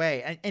quite this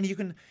way. And you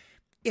can,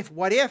 if the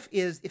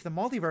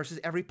multiverse is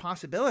every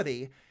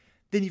possibility,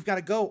 then you've got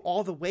to go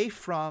all the way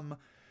from,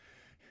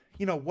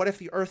 you know, what if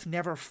the Earth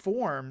never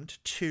formed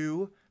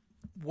to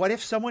what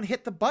if someone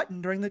hit the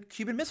button during the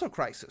Cuban Missile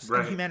Crisis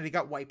and humanity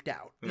got wiped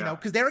out? You know,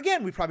 because there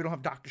again, we probably don't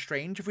have Doctor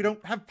Strange if we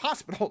don't have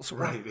hospitals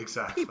or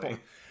people.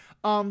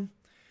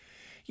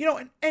 You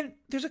know, and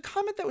there's a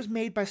comment that was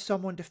made by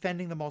someone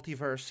defending the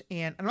multiverse,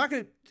 and I'm not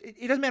going to,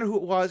 it doesn't matter who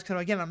it was,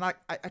 because again, I'm not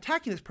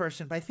attacking this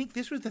person, but I think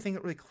this was the thing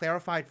that really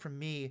clarified for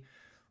me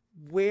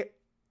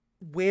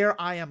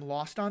where I am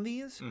lost on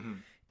these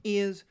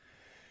is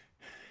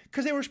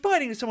because they were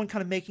responding to someone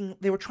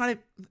they were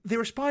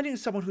responding to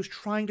someone who's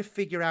trying to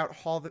figure out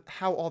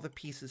how all the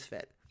pieces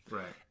fit.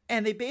 Right.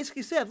 And they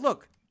basically said,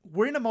 look,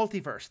 we're in a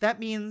multiverse. That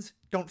means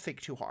don't think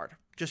too hard.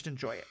 Just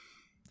enjoy it.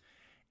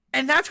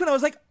 And that's when I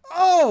was like,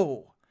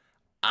 oh,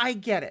 I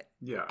get it.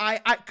 Yeah.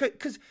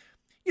 Because,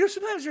 you know,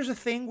 sometimes there's a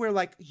thing where,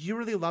 like, you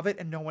really love it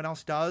and no one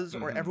else does,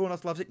 or everyone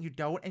else loves it and you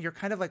don't, and you're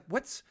kind of like,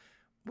 where's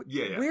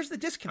the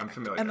disconnect?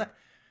 I'm familiar.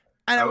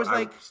 And I was I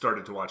like,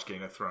 started to watch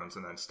Game of Thrones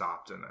and then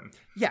stopped, and then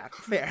yeah,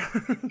 fair.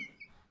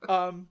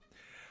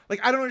 Like,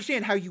 I don't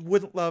understand how you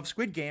wouldn't love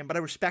Squid Game, but I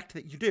respect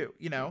that you do,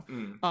 you know?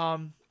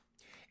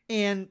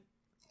 And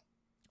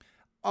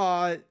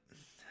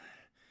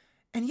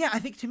yeah, I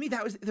think to me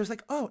there was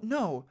like, oh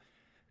no,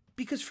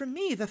 because for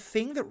me, the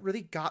thing that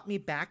really got me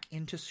back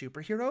into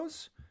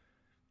superheroes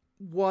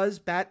was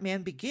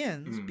Batman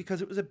Begins,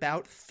 because it was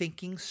about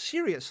thinking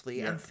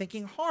seriously and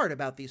thinking hard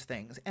about these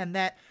things. And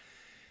that,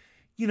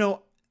 you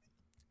know,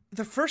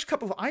 the first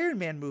couple of Iron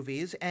Man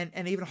movies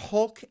and even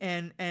Hulk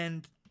and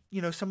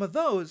you know, some of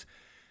those,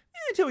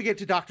 until we get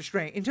to Doctor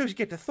Strange, until we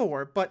get to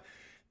Thor, but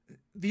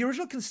the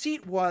original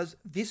conceit was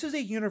this is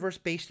a universe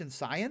based in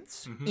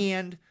science,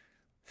 and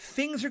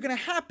things are going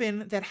to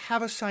happen that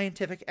have a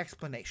scientific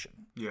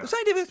explanation. Yeah. The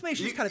scientific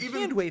explanation is kind of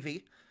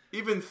hand-wavy.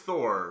 Even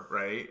Thor,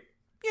 right?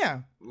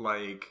 Yeah.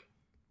 Like,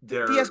 the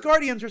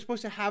Asgardians are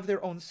supposed to have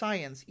their own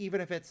science,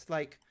 even if it's,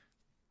 like,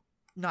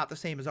 not the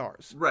same as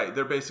ours. Right.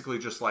 They're basically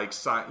just like,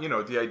 you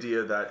know, the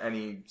idea that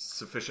any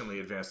sufficiently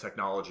advanced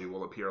technology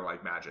will appear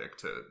like magic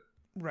to...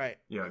 Right.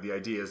 You know, the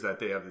idea is that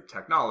they have the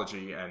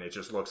technology and it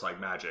just looks like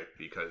magic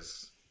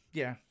because...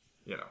 Yeah.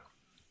 You know.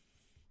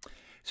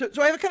 So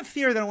I have a kind of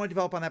theory that I want to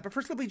develop on that. But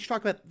first, let me just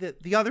talk about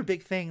the other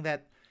big thing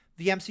that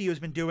the MCU has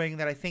been doing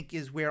that I think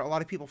is where a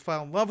lot of people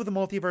fell in love with the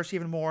multiverse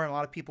even more, and a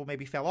lot of people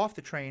maybe fell off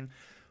the train.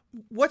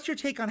 What's your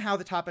take on how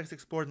the topic is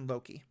explored in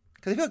Loki?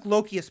 Because I feel like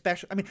Loki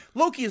especially... I mean,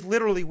 Loki is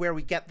literally where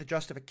we get the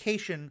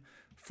justification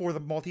for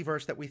the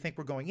multiverse that we think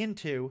we're going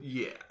into.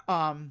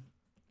 Yeah.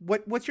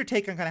 What's your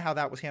take on kind of how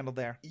that was handled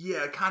there?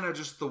 Yeah, kind of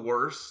just the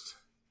worst.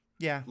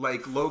 Yeah.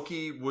 Like,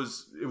 Loki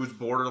was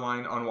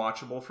borderline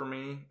unwatchable for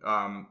me.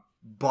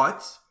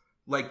 But,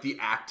 like, the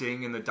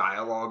acting and the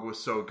dialogue was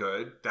so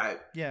good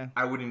that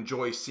I would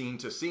enjoy scene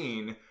to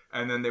scene,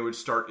 and then they would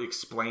start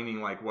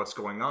explaining, like, what's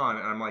going on,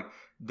 and I'm like,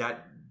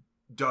 that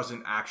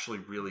doesn't actually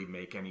really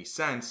make any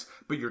sense,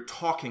 but you're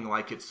talking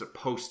like it's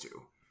supposed to.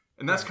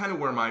 And that's kind of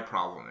where my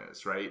problem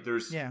is, right?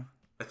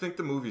 I think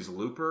the movie's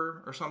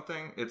Looper or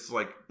something. It's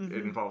like,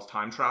 it involves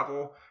time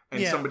travel,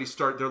 and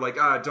they're like,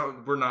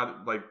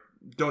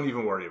 don't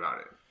even worry about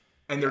it.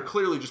 And they're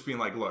clearly just being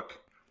like, look,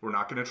 we're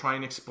not going to try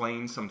and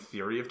explain some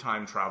theory of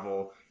time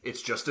travel.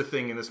 It's just a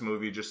thing in this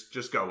movie.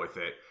 Just go with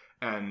it.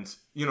 And,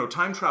 you know,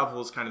 time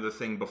travel is kind of the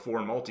thing before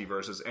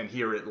multiverses, and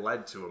here it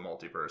led to a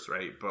multiverse,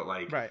 right? But,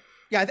 like... Right.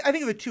 Yeah, I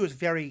think the two is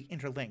very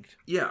interlinked.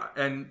 Yeah,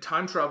 and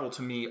time travel,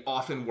 to me,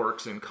 often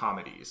works in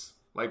comedies.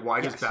 Like,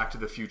 why does Back to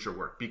the Future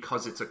work?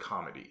 Because it's a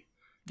comedy.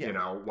 Yeah. You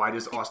know, why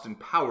does Austin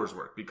Powers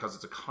work? Because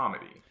it's a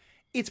comedy.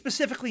 It's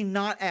specifically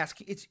not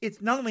asking...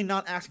 It's not only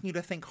not asking you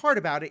to think hard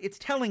about it, it's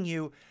telling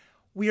you...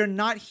 We are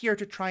not here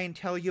to try and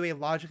tell you a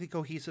logically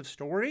cohesive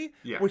story.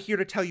 Yeah. We're here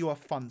to tell you a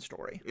fun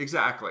story.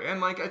 Exactly.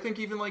 And, like, I think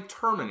even, like,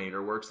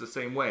 Terminator works the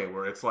same way,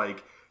 where it's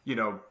like, you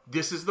know,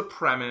 this is the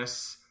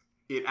premise.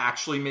 It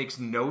actually makes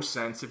no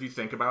sense if you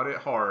think about it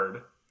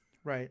hard.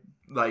 Right.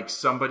 Like,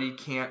 somebody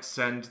can't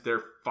send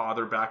their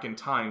father back in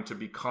time to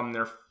become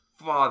their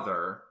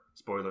father.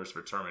 Spoilers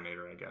for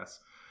Terminator, I guess.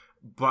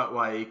 But,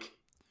 like...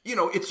 You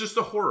know, it's just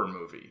a horror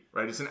movie,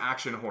 right? It's an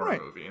action horror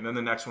movie. And then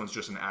the next one's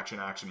just an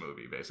action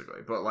movie,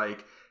 basically. But,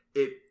 like,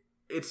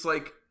 it's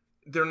like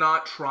they're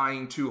not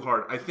trying too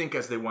hard. I think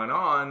as they went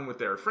on with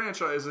their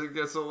franchise, it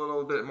gets a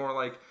little bit more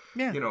like,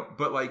 you know,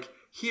 but, like,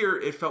 here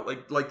it felt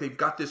like they've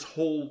got this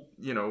whole,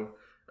 you know,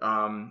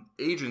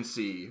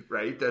 agency,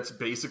 right? That's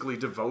basically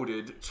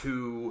devoted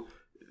to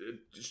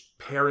just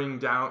paring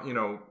down, you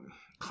know,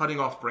 cutting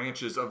off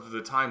branches of the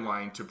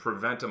timeline to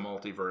prevent a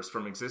multiverse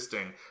from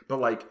existing.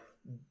 But, like,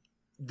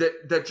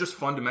 that just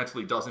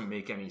fundamentally doesn't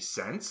make any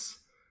sense.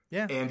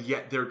 Yeah. And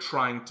yet they're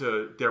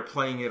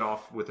playing it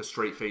off with a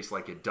straight face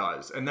like it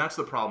does. And that's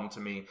the problem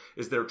to me,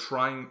 is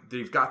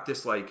they've got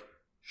this, like,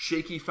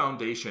 shaky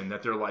foundation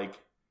that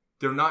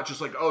they're not just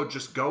like, oh,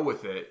 just go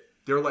with it.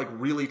 They're, like,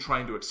 really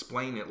trying to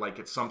explain it like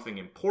it's something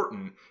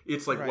important.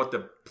 It's like what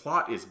the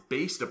plot is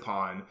based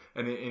upon.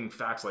 And in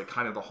fact, like,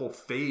 kind of the whole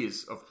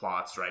phase of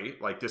plots, right?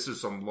 Like, this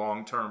is some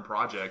long-term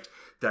project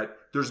that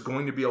there's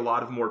going to be a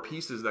lot of more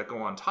pieces that go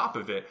on top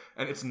of it.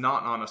 And it's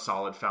not on a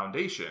solid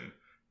foundation.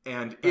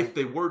 And if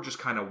they were just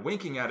kind of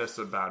winking at us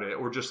about it,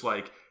 or just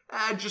like,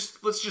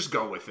 let's just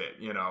go with it,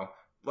 you know?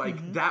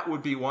 Like, that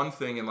would be one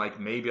thing, and, like,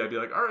 maybe I'd be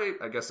like, all right,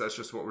 I guess that's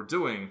just what we're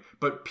doing.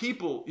 But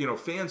people, you know,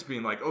 fans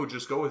being like, oh,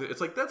 just go with it.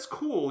 It's like, that's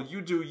cool,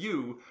 you do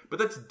you, but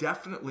that's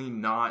definitely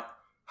not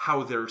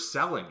how they're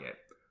selling it.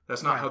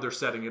 That's not how they're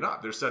setting it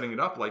up. They're setting it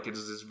up like it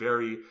is this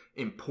very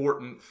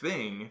important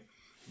thing.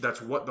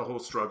 That's what the whole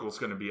struggle is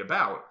going to be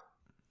about.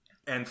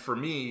 And for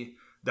me,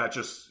 that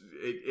just,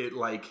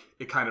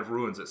 it kind of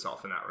ruins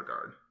itself in that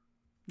regard.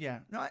 Yeah,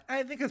 no,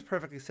 I think it's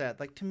perfectly said.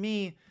 Like, to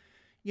me,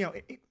 you know,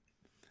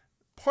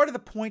 part of the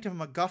point of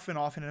a MacGuffin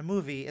often in a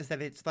movie is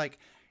that it's like,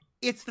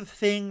 it's the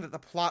thing that the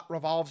plot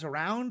revolves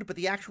around, but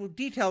the actual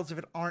details of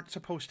it aren't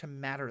supposed to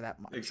matter that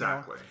much.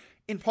 Exactly. You know?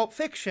 In Pulp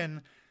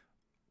Fiction,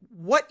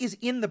 what is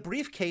in the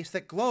briefcase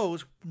that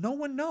glows, no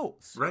one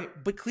knows. Right.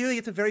 But clearly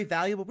it's a very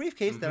valuable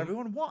briefcase that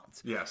everyone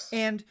wants. Yes.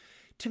 And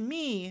to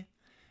me,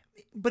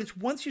 but it's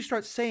once you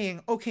start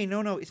saying, okay,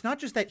 no, it's not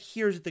just that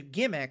here's the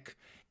gimmick,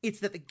 it's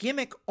that the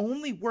gimmick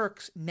only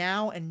works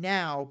now and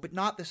now, but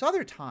not this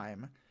other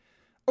time.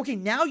 Okay,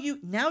 now you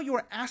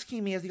are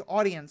asking me as the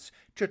audience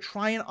to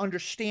try and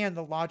understand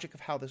the logic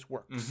of how this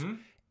works.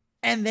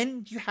 And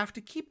then you have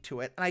to keep to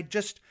it. And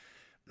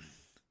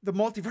the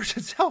multiverse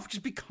itself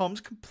just becomes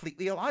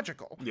completely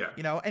illogical. Yeah.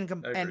 You know, and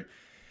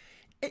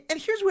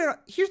here's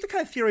the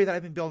kind of theory that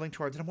I've been building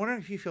towards, and I'm wondering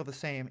if you feel the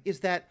same,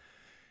 is that,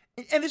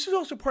 and this is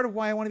also part of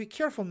why I want to be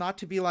careful not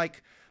to be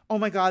like, oh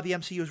my God, the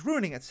MCU is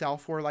ruining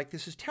itself, or like,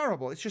 this is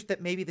terrible. It's just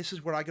that maybe this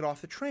is where I get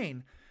off the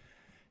train.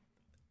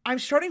 I'm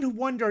starting to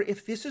wonder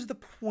if this is the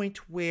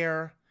point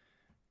where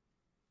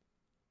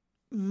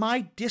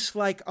my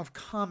dislike of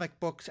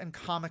comic books and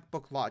comic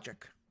book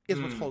logic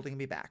is what's holding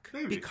me back.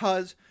 Maybe.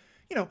 Because,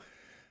 you know,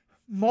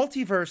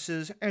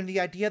 multiverses and the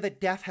idea that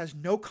death has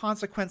no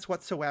consequence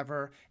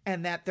whatsoever,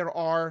 and that there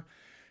are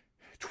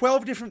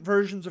 12 different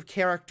versions of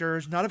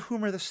characters, none of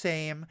whom are the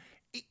same,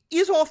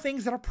 is all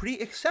things that are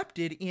pretty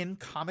accepted in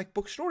comic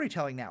book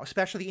storytelling now,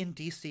 especially in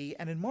DC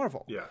and in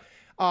Marvel. Yeah.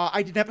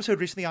 I did an episode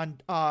recently on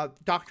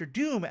Doctor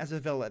Doom as a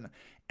villain,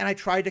 and I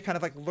tried to kind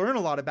of like learn a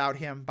lot about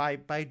him by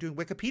doing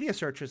Wikipedia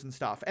searches and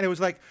stuff. And it was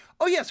like,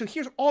 oh yeah, so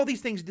here's all these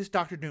things this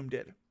Doctor Doom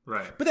did.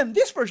 Right. But then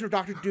this version of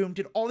Doctor Doom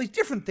did all these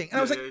different things. And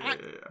I was like,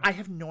 I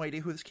have no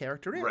idea who this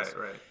character is.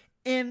 Right.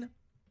 And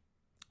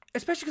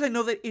especially because I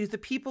know that it is the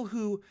people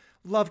who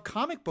love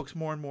comic books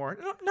more and more,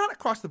 not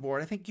across the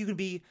board. I think you can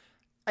be,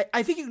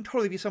 I think you can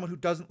totally be someone who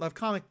doesn't love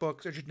comic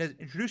books or just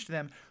introduced to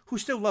them, who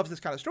still loves this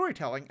kind of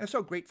storytelling, and it's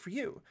so great for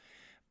you.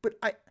 But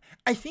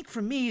I think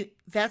for me,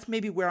 that's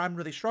maybe where I'm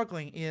really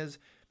struggling, is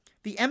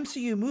the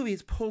MCU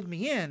movies pulled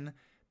me in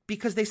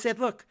because they said,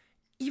 look,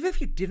 even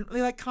if you didn't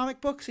really like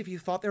comic books, if you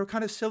thought they were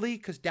kind of silly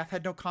because death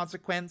had no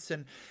consequence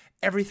and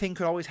everything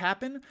could always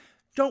happen,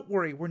 don't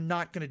worry, we're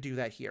not going to do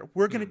that here.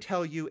 We're going to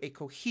tell you a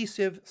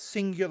cohesive,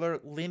 singular,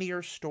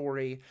 linear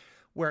story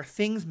where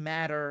things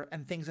matter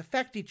and things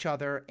affect each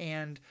other,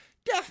 and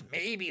death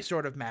maybe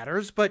sort of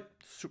matters, but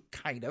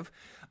kind of.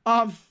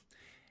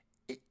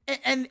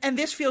 And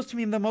this feels to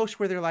me the most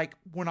where they're like,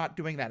 we're not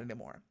doing that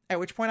anymore. At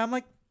which point I'm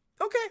like,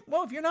 okay,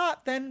 well, if you're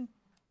not, then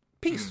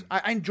peace.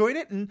 I enjoyed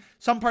it, and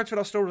some parts of it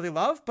I'll still really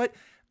love, but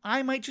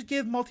I might just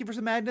give Multiverse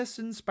of Madness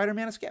and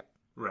Spider-Man a skip.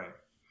 Right.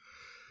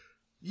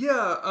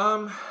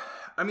 Yeah,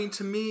 I mean,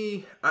 to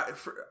me,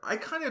 I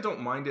kind of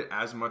don't mind it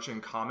as much in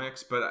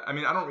comics, but I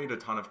mean, I don't read a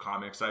ton of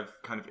comics. I've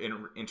kind of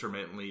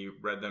intermittently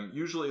read them.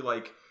 Usually,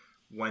 like,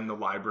 when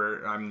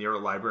I'm near a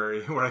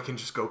library where I can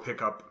just go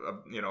pick up,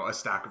 a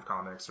stack of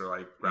comics or,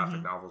 like,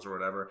 graphic novels or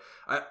whatever.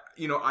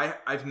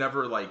 I've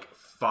never, like,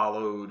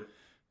 followed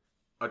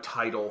a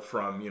title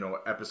from,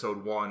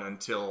 episode 1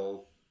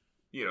 until,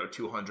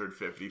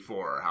 254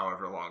 or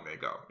however long they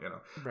go,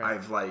 Right.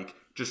 I've, like,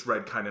 just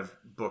read kind of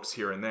books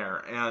here and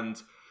there,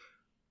 and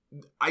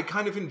I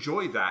kind of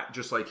enjoy that.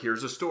 Just like,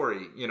 here's a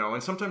story,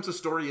 and sometimes the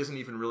story isn't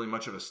even really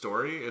much of a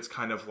story. It's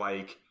kind of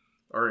like,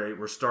 all right,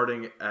 we're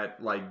starting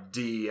at like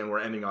D and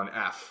we're ending on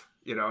F,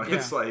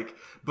 It's like,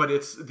 but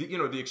it's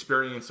the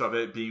experience of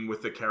it, being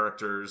with the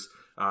characters,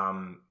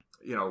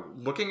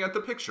 looking at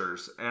the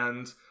pictures.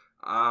 And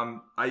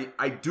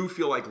I do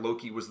feel like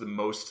Loki was the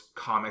most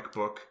comic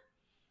book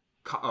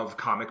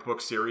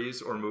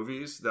series or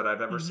movies that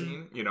I've ever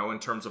seen, in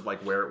terms of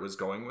like where it was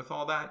going with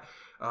all that.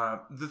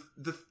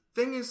 The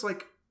thing is,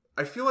 like,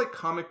 I feel like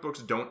comic books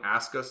don't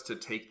ask us to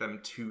take them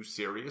too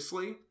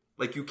seriously.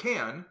 Like, you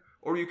can,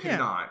 or you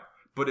cannot,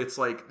 but it's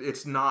like,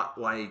 it's not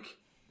like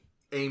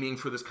aiming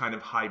for this kind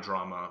of high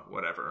drama,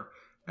 whatever.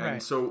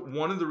 And so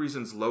one of the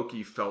reasons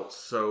Loki felt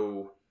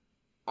so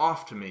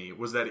off to me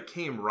was that it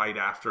came right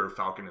after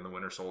Falcon and the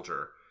Winter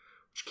Soldier,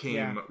 which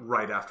came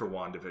right after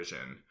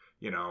WandaVision,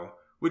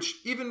 which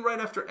even right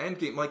after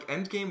Endgame, like,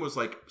 Endgame was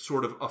like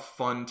sort of a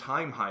fun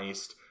time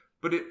heist,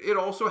 but it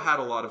also had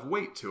a lot of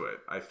weight to it,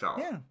 I felt,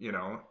 and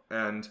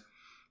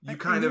you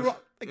kind of,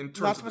 in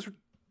terms of...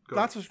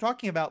 Lots of us were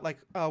talking about, like,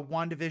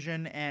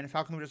 WandaVision and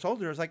Falcon and the Winter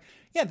Soldier. It's like,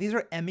 yeah, these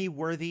are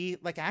Emmy-worthy,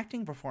 like,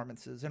 acting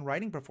performances and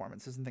writing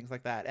performances and things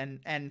like that. And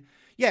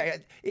yeah,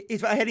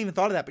 I hadn't even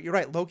thought of that, but you're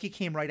right. Loki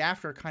came right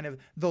after kind of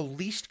the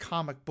least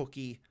comic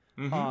booky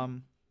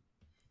kind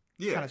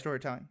of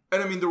storytelling.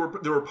 And I mean, there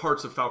were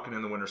parts of Falcon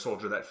and the Winter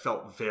Soldier that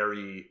felt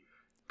very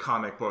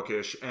comic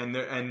bookish, and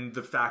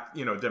the fact,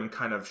 them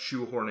kind of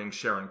shoehorning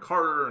Sharon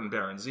Carter and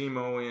Baron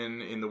Zemo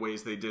in the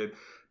ways they did,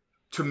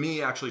 to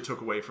me, actually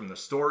took away from the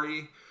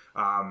story.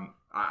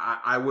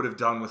 I would have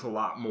done with a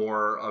lot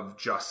more of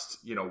just,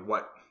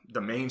 what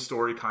the main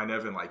story kind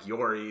of, and like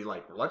Yori,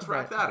 like, let's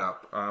wrap that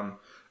up.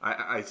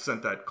 I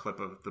sent that clip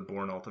of the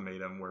Bourne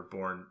ultimatum where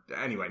Bourne,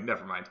 anyway,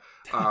 never mind.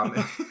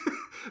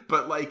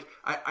 But like,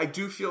 I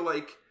do feel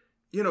like,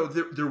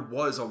 there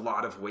was a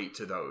lot of weight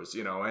to those,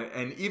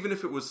 and even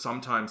if it was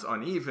sometimes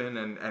uneven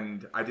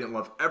and I didn't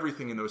love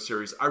everything in those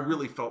series, I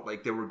really felt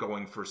like they were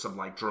going for some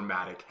like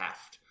dramatic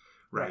heft,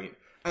 right?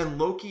 And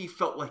Loki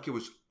felt like it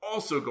was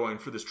also going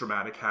for this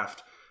dramatic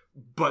heft,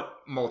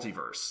 but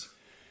multiverse,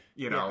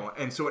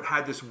 and so it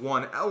had this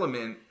one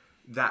element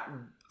that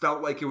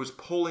felt like it was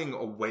pulling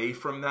away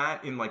from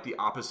that in like the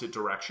opposite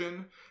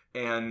direction.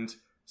 And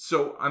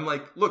so I'm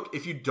like, look,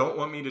 if you don't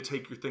want me to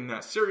take your thing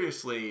that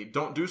seriously,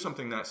 don't do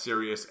something that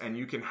serious, and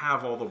you can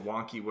have all the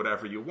wonky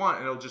whatever you want,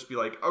 and it'll just be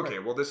like, okay,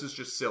 well, this is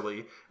just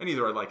silly, and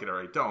either I like it or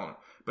I don't.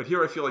 But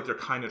here I feel like they're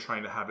kind of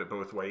trying to have it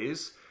both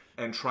ways,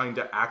 and trying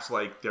to act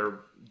like their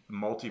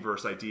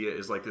multiverse idea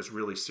is like this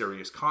really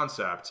serious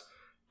concept,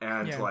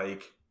 and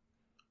like,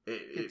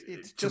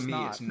 it's to me,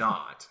 it's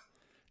not.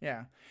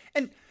 Yeah.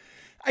 And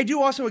I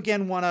do also,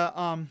 again, want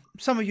to,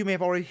 some of you may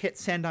have already hit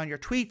send on your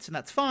tweets, and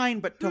that's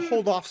fine, but to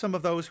hold off some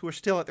of those who are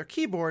still at their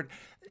keyboard,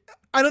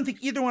 I don't think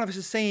either one of us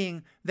is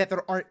saying that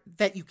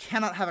that you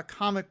cannot have a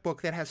comic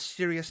book that has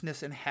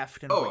seriousness and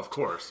heft and weight. Of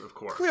course.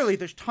 Clearly,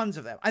 there's tons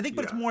of them. I think,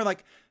 but it's more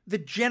like the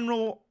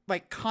general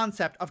like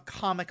concept of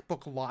comic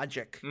book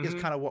logic is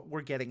kind of what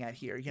we're getting at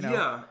here,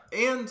 Yeah,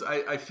 and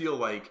I feel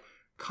like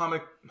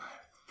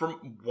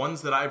from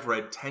ones that I've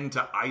read, tend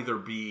to either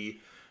be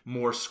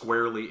more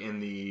squarely in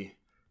the,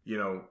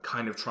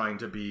 kind of trying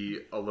to be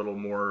a little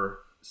more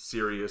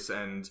serious,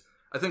 and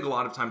I think a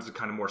lot of times it's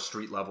kind of more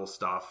street level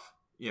stuff,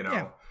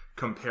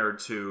 compared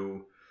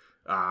to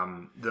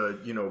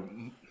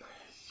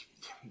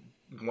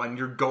when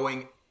you're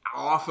going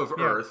off of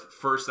Earth,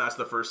 first, that's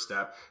the first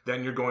step.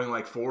 Then you're going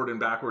like forward and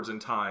backwards in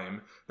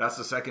time. That's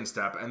the second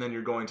step. And then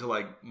you're going to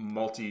like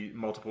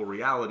multiple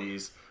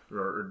realities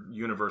or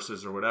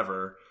universes or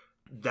whatever.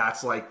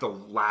 that's like the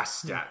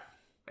last step.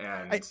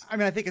 And I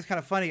mean, I think it's kind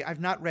of funny. I've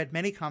not read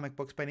many comic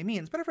books by any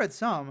means, but I've read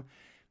some.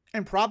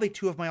 And probably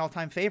two of my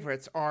all-time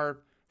favorites are,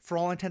 for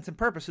all intents and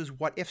purposes,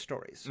 what-if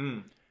stories.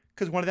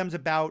 Because one of them's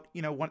about,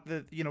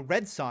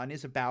 Red Sun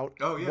is about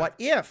what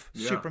if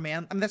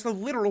Superman... I mean, that's a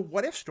literal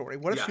what-if story.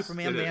 What if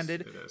Superman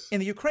landed in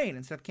the Ukraine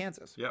instead of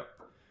Kansas? Yep.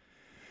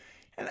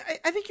 And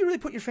I think you really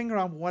put your finger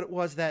on what it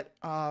was that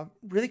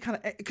really kind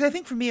of... Because I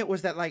think for me it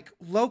was that, like,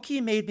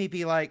 Loki made me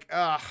be like,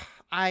 ugh,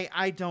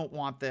 I don't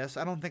want this.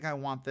 I don't think I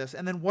want this.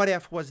 And then what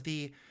if was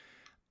the...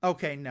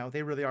 Okay, no,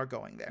 they really are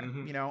going there,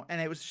 and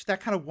it was just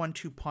that kind of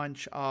 1-2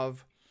 punch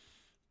of,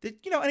 and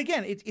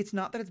again, it's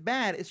not that it's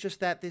bad. It's just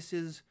that it's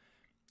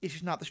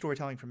just not the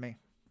storytelling for me.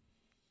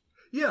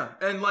 Yeah.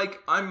 And like,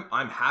 I'm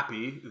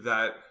happy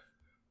that,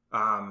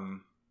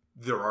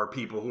 there are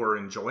people who are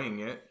enjoying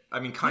it. I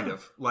mean, kind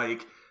of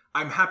like,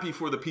 I'm happy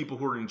for the people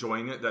who are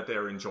enjoying it, that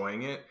they're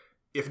enjoying it.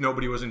 If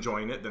nobody was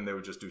enjoying it, then they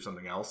would just do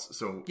something else.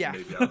 So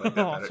maybe I like that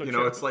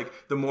better. It's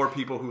like the more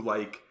people who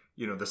like,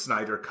 the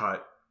Snyder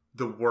cut,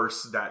 the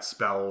worse that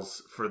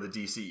spells for the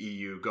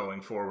DCEU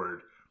going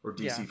forward, or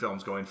DC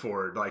films going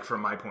forward, like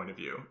from my point of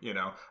view,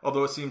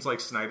 although it seems like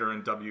Snyder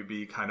and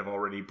WB kind of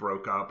already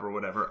broke up or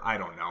whatever. I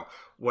don't know,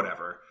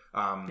 whatever.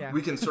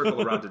 We can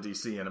circle around to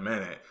DC in a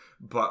minute,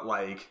 but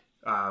like,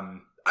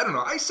 I don't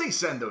know. I say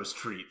send those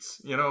tweets,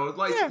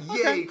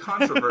 yay,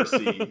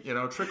 controversy,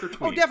 trick or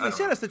tweet. Oh, definitely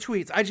send us the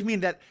tweets. I just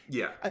mean that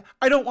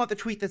I don't want the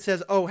tweet that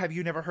says, oh, have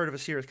you never heard of a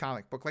serious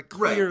comic book? Like,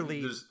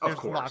 clearly, there's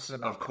lots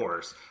of them. Of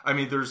course. I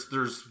mean, there's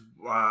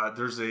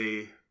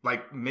a,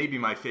 like, maybe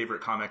my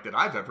favorite comic that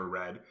I've ever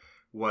read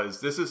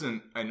was, this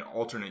isn't an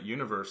alternate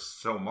universe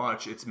so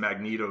much. It's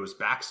Magneto's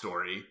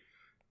backstory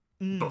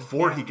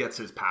before he gets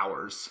his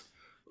powers.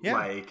 Yeah.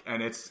 Like,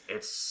 and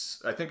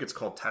it's I think it's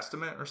called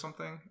Testament or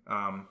something.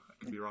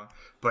 Could be wrong,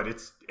 but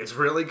it's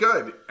really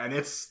good, and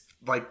it's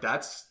like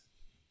that's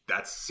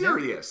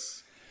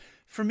serious.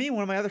 For me,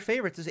 one of my other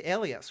favorites is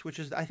Alias, which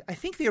is I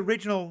think the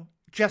original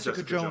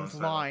Jessica Jones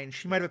line.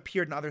 She might have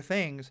appeared in other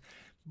things,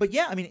 but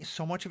yeah, I mean,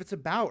 so much of it's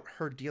about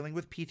her dealing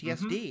with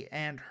PTSD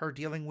and her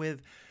dealing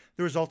with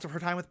the results of her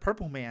time with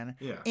Purple Man,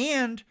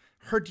 and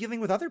her dealing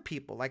with other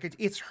people. Like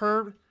it's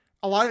her.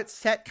 A lot of it's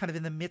set kind of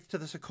in the midst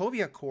of the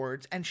Sokovia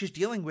Accords, and she's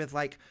dealing with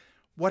like,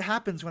 what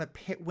happens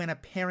when a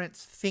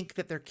parents think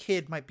that their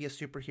kid might be a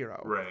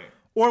superhero, right?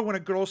 Or when a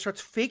girl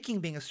starts faking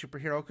being a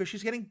superhero because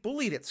she's getting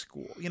bullied at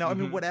school. I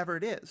mean, whatever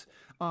it is.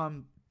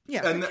 And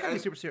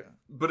superhero.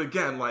 But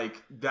again,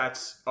 like,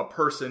 that's a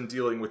person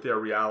dealing with their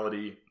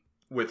reality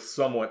with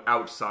somewhat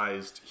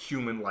outsized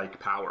human-like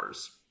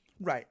powers,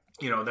 right?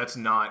 That's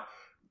not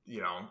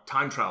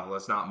time travel.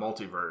 That's not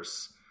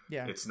multiverse.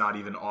 Yeah, it's not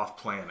even off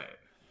planet.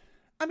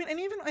 I mean,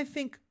 and even I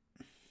think.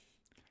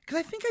 Because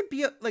I think I'd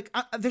be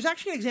there's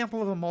actually an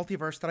example of a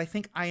multiverse that I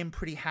think I am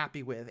pretty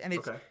happy with, and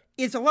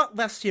it's a lot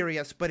less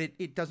serious, but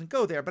it doesn't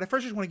go there. But I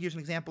first just want to use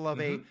an example of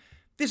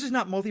this is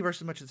not multiverse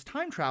as much as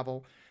time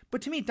travel,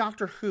 but to me,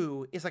 Doctor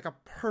Who is like a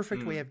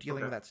perfect way of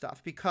dealing with that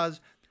stuff, because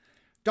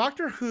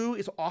Doctor Who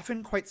is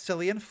often quite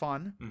silly and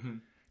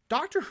fun.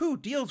 Doctor Who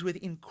deals with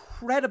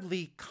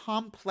incredibly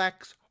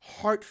complex,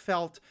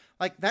 heartfelt,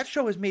 like that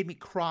show has made me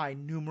cry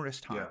numerous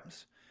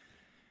times.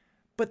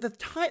 But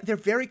they're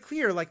very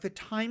clear, like the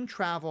time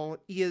travel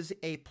is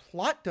a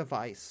plot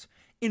device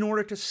in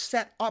order to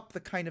set up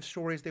the kind of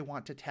stories they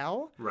want to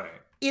tell. Right.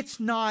 It's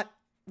not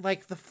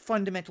like the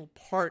fundamental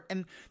part.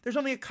 And there's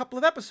only a couple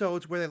of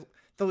episodes where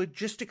the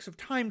logistics of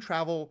time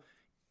travel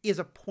is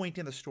a point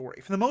in the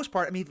story. For the most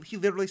part, I mean, he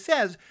literally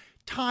says,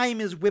 time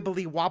is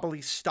wibbly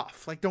wobbly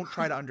stuff. Like, don't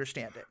try to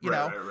understand it, you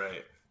know?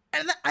 Right.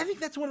 And I think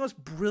that's one of the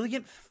most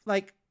brilliant,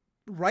 like,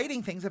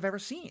 writing things I've ever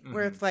seen,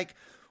 where it's like,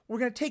 we're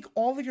going to take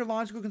all of your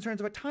logical concerns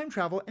about time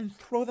travel and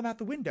throw them out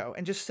the window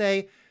and just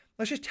say,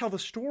 let's just tell the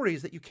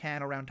stories that you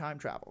can around time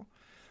travel.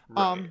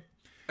 Right.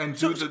 And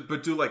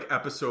do like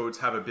episodes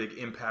have a big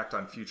impact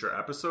on future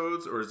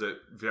episodes, or is it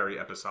very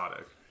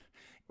episodic?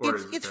 Or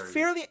it's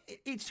fairly,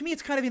 to me,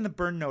 it's kind of in the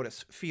Burn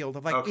Notice field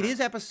of like, it is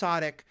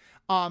episodic.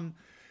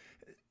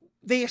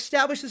 They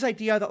establish this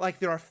idea that like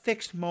there are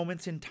fixed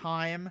moments in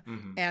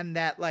time and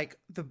that like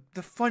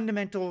the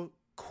fundamental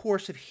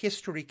course of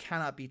history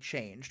cannot be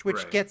changed,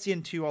 which gets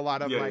into a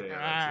lot of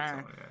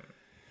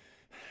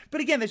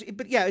But again,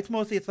 it's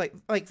mostly it's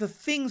like the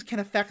things can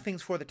affect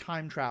things for the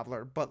time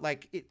traveler, but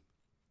like it.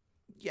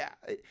 Yeah,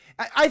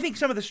 I think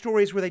some of the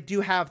stories where they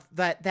do have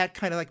that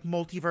kind of like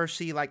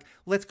multiversey, like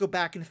let's go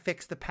back and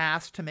fix the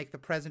past to make the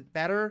present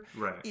better,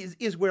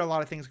 is where a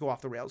lot of things go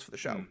off the rails for the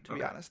show, to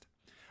be honest.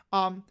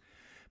 But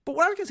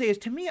what I was going to say is,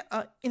 to me,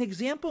 an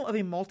example of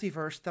a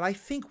multiverse that I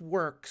think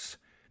works,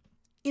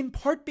 in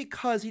part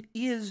because it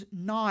is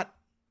not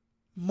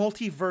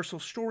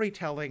multiversal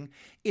storytelling,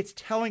 it's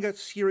telling a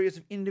series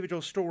of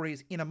individual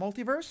stories in a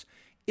multiverse,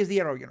 is the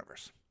Arrow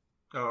universe.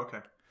 Oh, okay.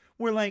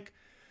 Where like,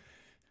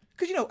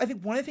 because, I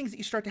think one of the things that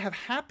you start to have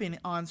happen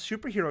on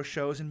superhero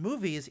shows and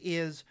movies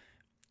is,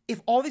 if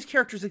all these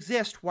characters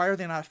exist, why are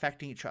they not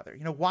affecting each other?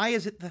 Why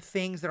is it the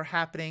things that are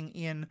happening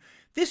in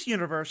this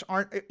universe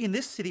aren't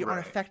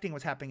affecting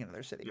what's happening in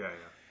their city? Yeah.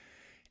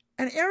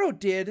 And Arrow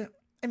did.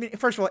 I mean,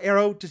 first of all,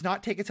 Arrow does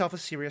not take itself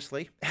as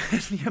seriously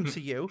as the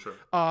MCU. Sure.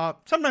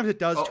 Sometimes it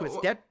does to its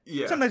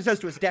Sometimes it does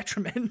to its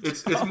detriment.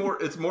 It's more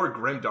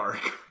grimdark,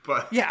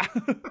 but yeah.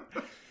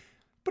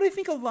 But I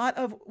think a lot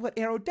of what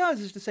Arrow does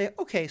is to say,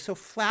 okay, so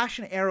Flash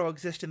and Arrow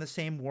exist in the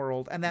same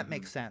world, and that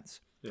makes sense.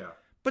 Yeah.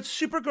 But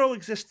Supergirl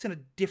exists in a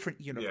different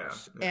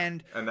universe,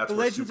 and that's the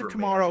Legends of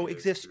Tomorrow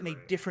exists in a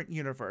different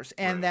universe,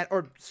 and that,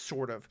 or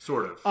sort of,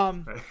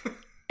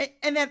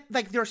 and that,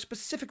 like, there are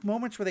specific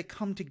moments where they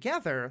come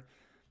together,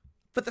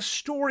 but the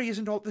story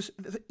isn't all this.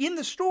 In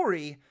the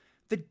story,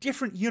 the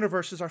different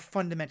universes are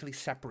fundamentally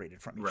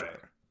separated from each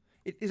other.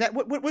 Is that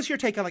what was your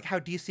take on, like, how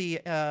DC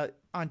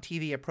on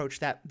TV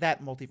approached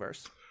that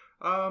multiverse?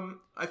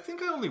 I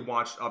think I only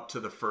watched up to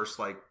the first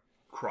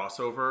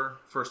crossover,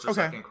 first or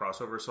second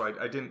crossover, so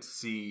I didn't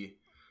see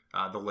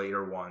the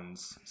later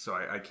ones, so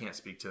I can't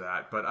speak to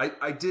that. But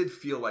I did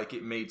feel like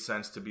it made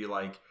sense to be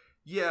like,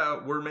 yeah,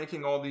 we're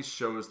making all these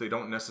shows, they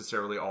don't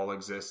necessarily all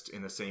exist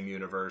in the same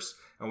universe,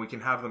 and we can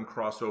have them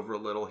cross over a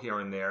little here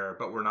and there,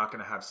 but we're not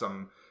going to have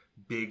some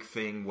big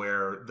thing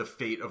where the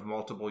fate of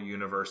multiple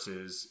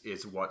universes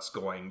is what's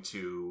going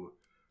to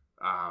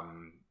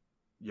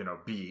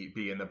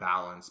be in the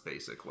balance,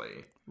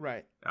 basically.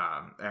 Right.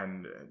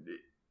 And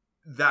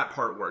that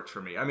part worked for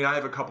me. I mean, I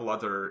have a couple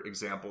other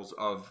examples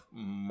of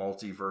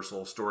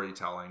multiversal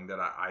storytelling that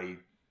I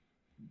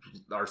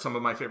are some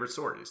of my favorite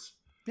stories.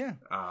 Yeah.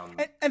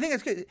 I think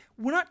that's good.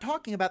 We're not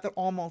talking about that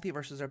all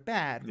multiverses are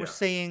bad. We're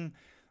saying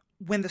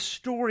when the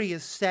story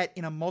is set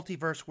in a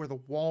multiverse where the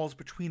walls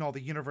between all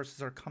the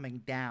universes are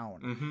coming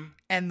down,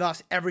 and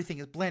thus everything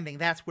is blending,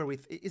 that's where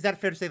is that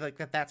fair to say, like,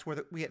 that's where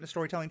we get into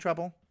storytelling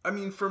trouble? I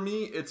mean, for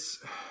me, it's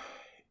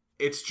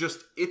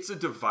a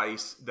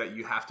device that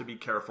you have to be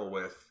careful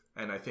with,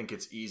 and I think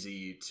it's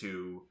easy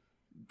to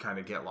kind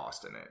of get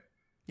lost in it.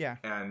 Yeah.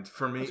 And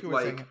for me,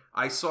 like,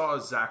 I saw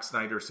Zack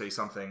Snyder say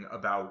something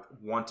about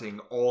wanting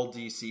all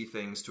DC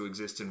things to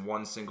exist in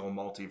one single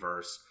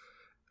multiverse,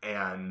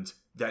 and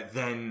that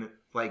then,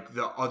 like,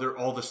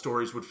 all the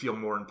stories would feel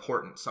more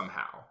important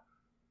somehow.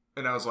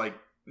 And I was like,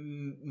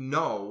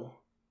 no.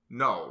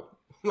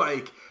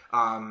 Like,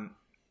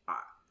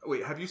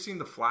 wait, have you seen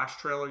the Flash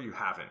trailer? You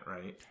haven't,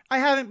 right? I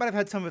haven't, but I've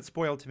had some of it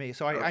spoiled to me,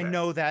 so I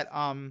know that,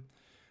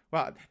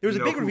 well, there was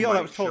a big reveal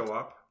that was told. Show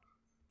up?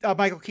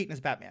 Michael Keaton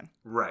as Batman.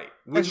 Right.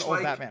 Which, as an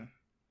old Batman.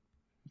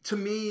 To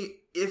me,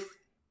 if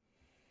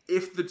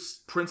the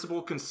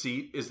principal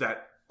conceit is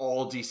that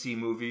all DC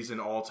movies in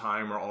all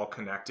time are all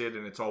connected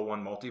and it's all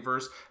one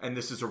multiverse, and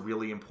this is a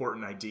really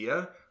important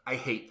idea, I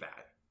hate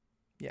that.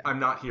 Yeah. I'm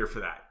not here for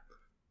that.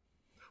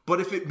 But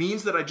if it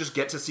means that I just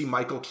get to see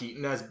Michael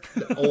Keaton as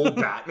old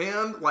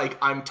Batman, like,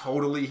 I'm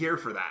totally here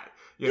for that.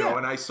 You know,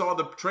 and I saw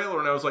the trailer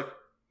and I was like,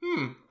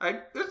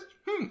 I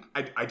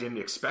didn't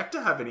expect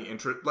to have any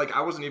interest. Like,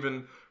 I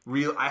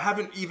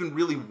haven't even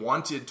really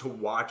wanted to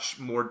watch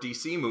more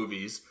DC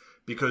movies,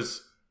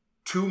 because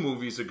 2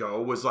 movies ago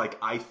was, like,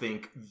 I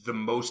think the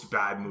most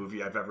bad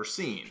movie I've ever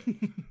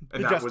seen.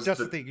 And that was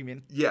Justice League, you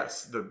mean?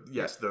 Yes,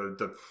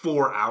 the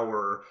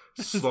 4-hour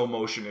slow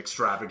motion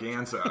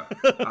extravaganza.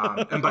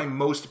 And by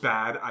most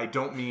bad, I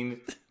don't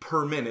mean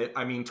per minute,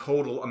 I mean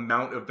total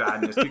amount of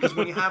badness, because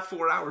when you have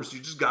 4 hours,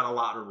 you just got a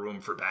lot of room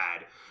for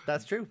bad.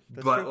 That's true.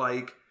 But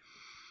like,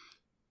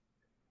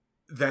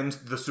 then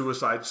the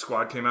Suicide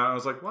Squad came out, and I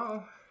was like,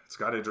 well, it's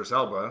got Idris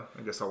Elba,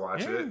 I guess I'll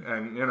watch it.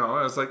 And, you know,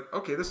 I was like,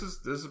 okay, this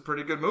is a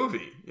pretty good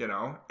movie, you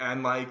know?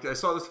 And, like, I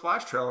saw this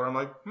Flash trailer, I'm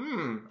like,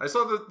 I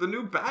saw the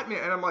new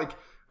Batman, and I'm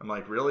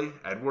like, really?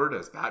 Edward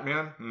as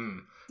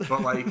Batman?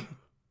 But, like,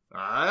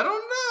 I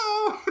don't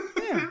know.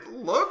 It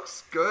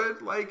looks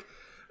good. Like,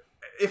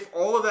 if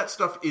all of that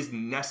stuff is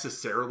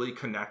necessarily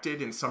connected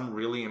in some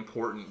really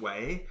important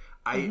way,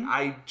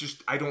 I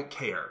don't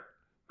care.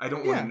 I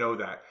don't want to know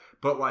that.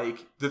 But,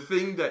 like, the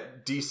thing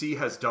that DC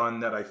has done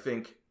that I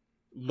think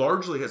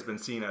largely has been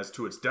seen as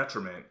to its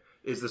detriment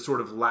is the sort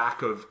of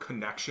lack of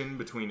connection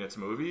between its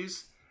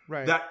movies.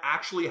 Right. That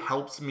actually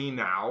helps me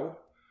now,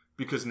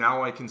 because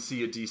now I can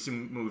see a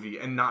decent movie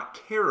and not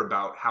care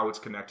about how it's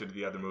connected to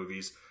the other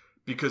movies,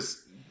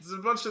 because there's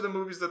a bunch of the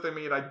movies that they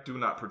made I do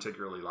not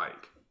particularly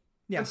like.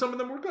 Yeah. And some of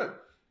them were good.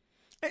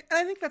 And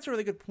I think that's a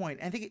really good point.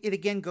 I think it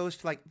again goes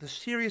to, like, the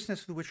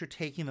seriousness with which you're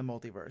taking the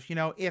multiverse. You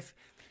know, if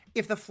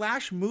the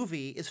Flash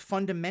movie is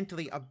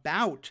fundamentally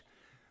about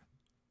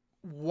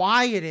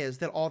why it is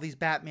that all these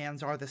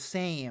Batmans are the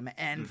same,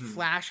 and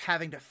Flash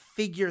having to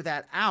figure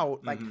that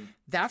out, like,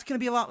 that's going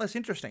to be a lot less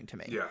interesting to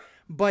me. Yeah.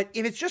 But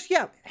if it's just,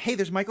 hey,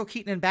 there's Michael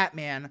Keaton and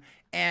Batman,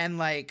 and,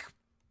 like,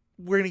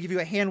 we're going to give you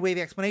a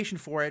hand-wavy explanation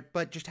for it,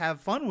 but just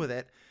have fun with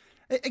it.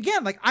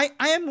 Again, like,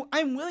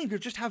 I'm willing to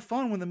just have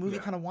fun when the movie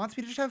kind of wants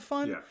me to just have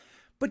fun,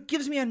 but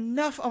gives me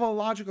enough of a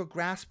logical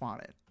grasp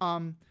on it.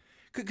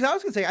 Because I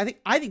was going to say,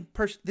 I think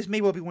this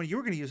may well be one you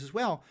were going to use as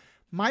well.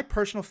 My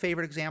personal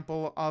favorite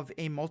example of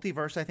a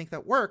multiverse I think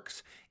that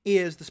works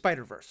is the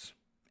Spider-Verse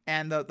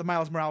and the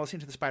Miles Morales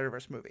Into the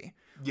Spider-Verse movie.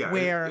 Yeah,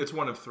 where it's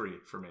one of 3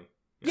 for me.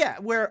 Yeah,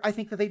 where I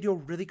think that they do a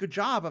really good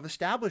job of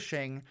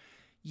establishing,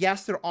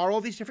 yes, there are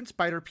all these different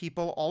spider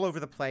people all over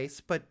the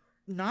place, but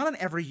not in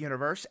every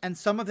universe, and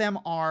some of them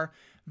are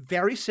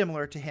very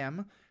similar to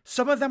him.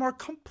 Some of them are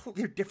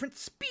completely different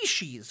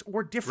species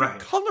or different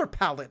color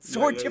palettes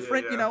or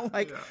different,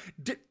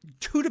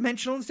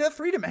 two-dimensional instead of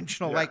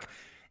three-dimensional.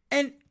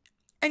 And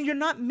you're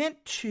not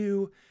meant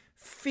to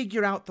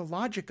figure out the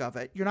logic of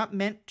it. You're not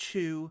meant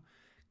to,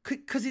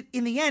 because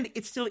in the end,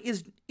 it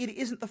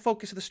isn't the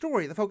focus of the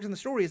story. The focus of the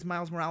story is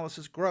Miles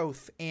Morales'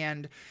 growth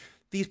and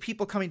these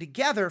people coming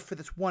together for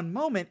this one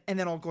moment and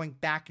then all going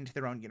back into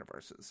their own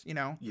universes,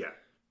 Yeah.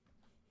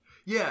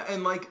 Yeah,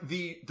 and like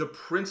the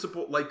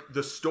principle, like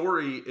the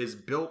story is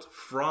built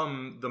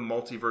from the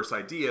multiverse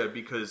idea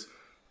because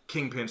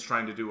Kingpin's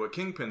trying to do what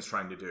Kingpin's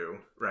trying to do,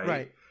 right?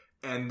 Right.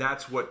 And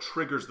that's what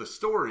triggers the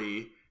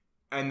story,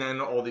 and then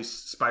all these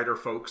spider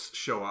folks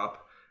show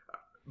up.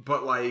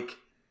 But like,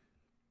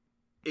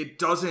 it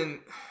doesn't,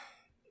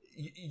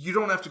 you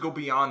don't have to go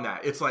beyond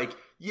that. It's like,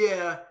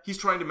 yeah, he's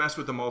trying to mess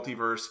with the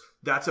multiverse.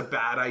 That's a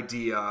bad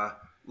idea.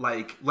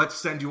 Like, let's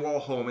send you all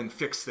home and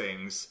fix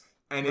things.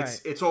 And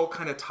it's all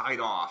kind of tied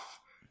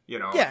off,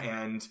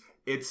 and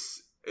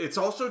it's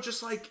also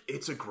just like,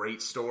 it's a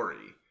great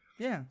story.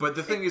 Yeah. But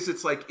the thing is,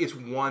 it's like, it's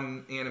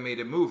one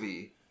animated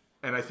movie.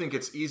 And I think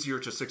it's easier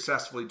to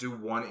successfully do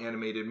one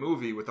animated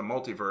movie with a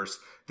multiverse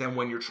than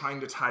when you're trying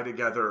to tie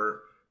together,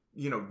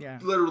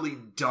 literally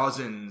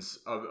dozens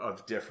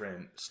of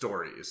different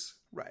stories.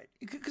 Right.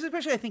 Because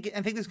especially I think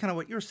this is kind of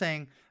what you're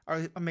saying.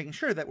 I'm making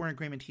sure that we're in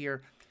agreement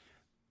here.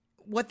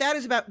 What that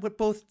is about, what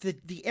both the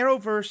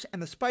Arrowverse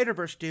and the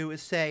Spider-Verse do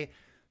is say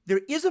there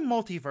is a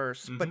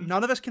multiverse, but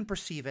none of us can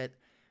perceive it.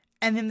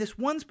 And then this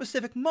one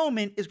specific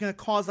moment is going to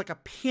cause like a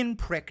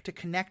pinprick to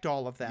connect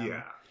all of them.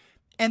 Yeah.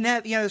 And then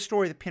at the end of the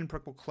story, the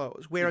pinprick will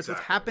close. Whereas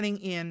what's happening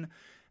in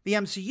the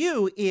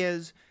MCU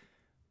is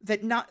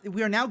that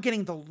we are now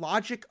getting the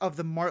logic of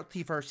the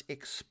multiverse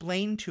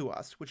explained to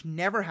us, which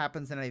never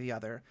happens in any of the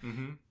other.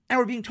 Mm-hmm. And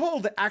we're being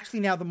told that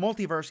actually now the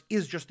multiverse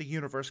is just the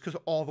universe because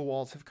all the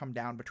walls have come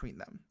down between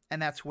them.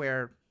 And that's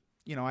where,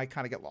 I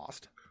kind of get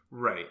lost.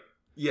 Right.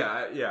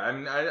 Yeah. I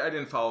mean, I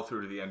didn't follow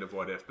through to the end of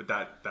What If, but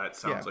that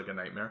sounds like a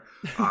nightmare.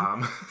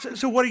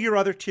 So what are your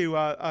other two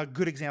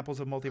good examples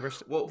of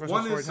multiverse? Well,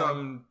 one is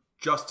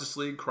Justice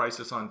League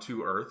Crisis on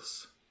Two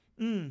Earths,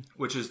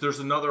 which is, there's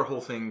another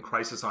whole thing,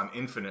 Crisis on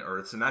Infinite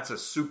Earths, and that's a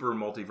super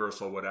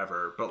multiversal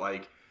whatever. But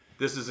like,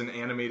 this is an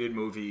animated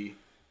movie,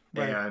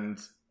 and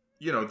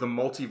the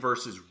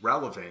multiverse is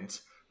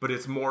relevant, but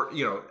it's more,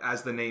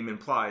 as the name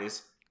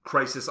implies,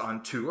 Crisis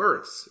on Two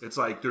Earths. It's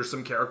like, there's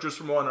some characters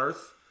from one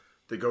Earth,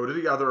 they go to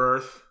the other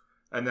Earth,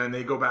 and then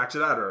they go back to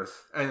that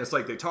Earth. And it's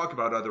like, they talk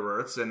about other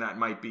Earths, and that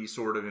might be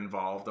sort of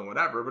involved and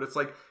whatever, but it's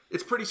like,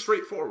 it's pretty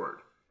straightforward.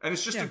 And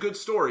it's just a good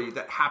story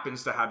that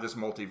happens to have this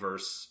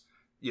multiverse,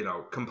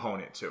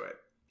 component to it.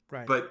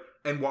 Right.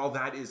 And while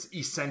that is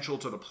essential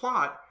to the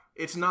plot,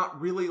 it's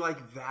not really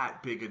like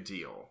that big a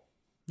deal.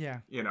 Yeah.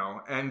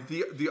 And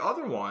the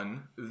other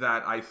one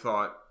that I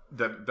thought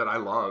that I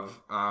love,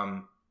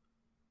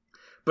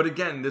 but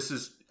again, this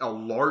is a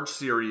large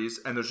series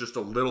and there's just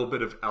a little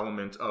bit of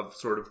element of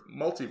sort of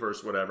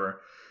multiverse,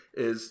 whatever,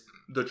 is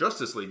the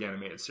Justice League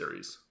animated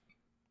series.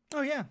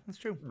 Oh yeah, that's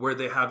true. Where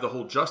they have the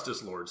whole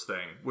Justice Lords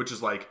thing, which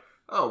is like,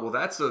 oh, well,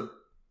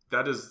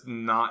 that is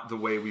not the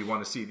way we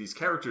want to see these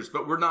characters,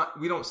 but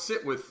we don't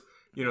sit with,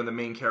 the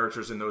main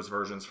characters in those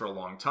versions for a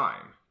long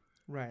time.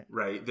 Right.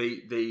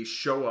 They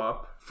show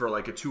up for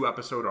like a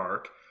 2-episode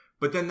arc,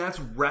 but then that's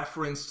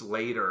referenced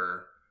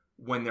later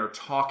when they're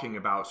talking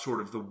about sort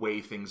of the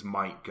way things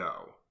might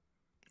go.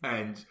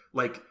 And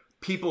like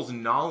people's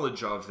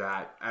knowledge of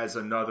that as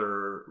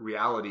another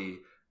reality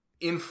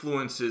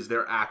influences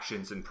their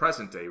actions in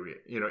present day,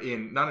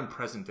 not in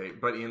present day,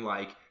 but in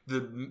like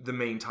the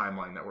main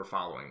timeline that we're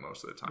following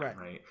most of the time,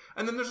 right?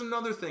 And then there's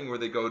another thing where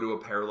they go to a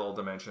parallel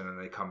dimension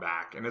and they come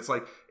back, and it's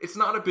like, it's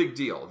not a big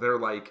deal.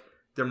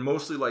 They're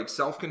mostly like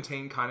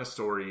self-contained kind of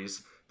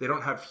stories. They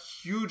don't have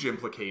huge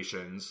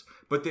implications,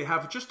 but they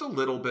have just a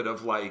little bit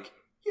of like,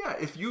 yeah,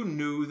 if you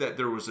knew that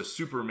there was a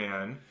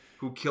Superman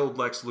who killed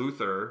Lex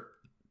Luthor,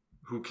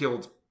 who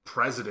killed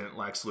President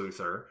Lex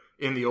Luthor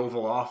in the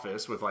Oval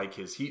Office with like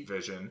his heat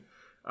vision,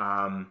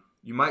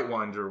 you might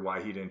wonder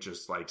why he didn't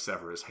just like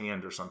sever his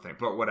hand or something,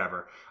 but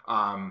whatever.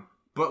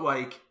 But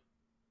like,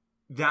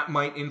 that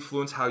might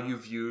influence how you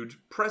viewed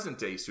present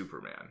day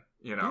Superman,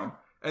 Yeah.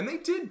 And they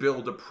did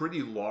build a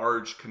pretty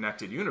large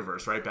connected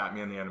universe, right?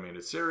 Batman the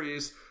Animated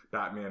Series,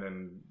 Batman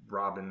and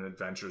Robin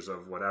Adventures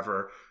of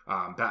whatever,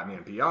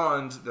 Batman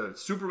Beyond, the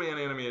Superman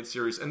Animated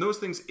Series, and those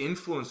things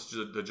influenced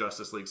the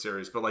Justice League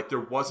series, but like there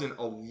wasn't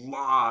a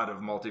lot of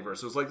multiverse.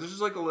 It was like, there's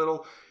just like a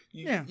little,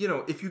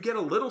 if you get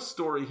a little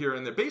story here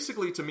and there,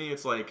 basically to me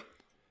it's like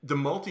the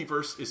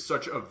multiverse is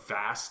such a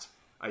vast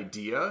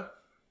idea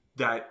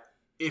that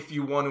if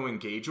you want to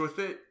engage with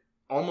it,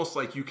 almost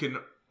like you can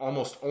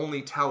almost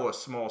only tell a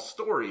small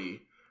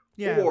story,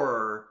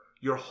 or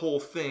your whole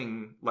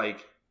thing,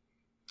 like,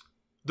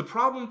 the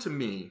problem to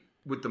me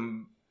with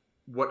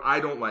what I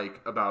don't like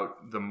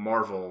about the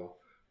Marvel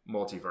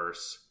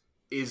multiverse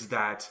is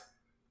that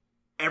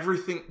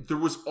everything, there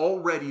was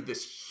already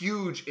this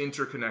huge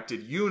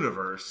interconnected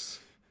universe,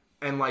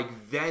 and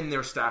like then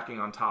they're stacking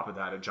on top of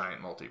that a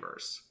giant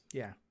multiverse.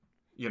 Yeah.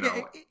 You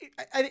know,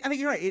 I think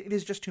you're right. It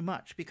is just too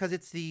much, because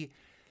it's the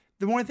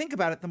more I think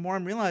about it, the more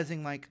I'm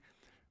realizing like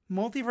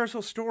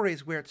multiversal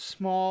stories where it's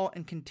small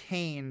and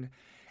contained,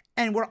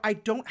 and where I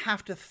don't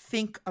have to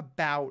think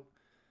about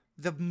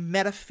the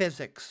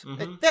metaphysics.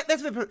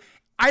 That's the.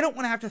 I don't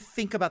want to have to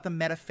think about the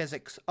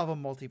metaphysics of a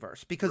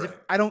multiverse, because if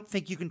I don't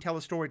think you can tell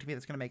a story to me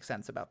that's going to make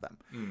sense about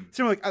them.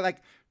 Similarly,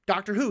 like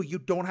Doctor Who, you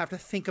don't have to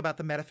think about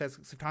the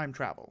metaphysics of time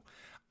travel.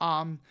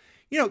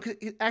 You know, 'cause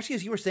actually,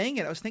 as you were saying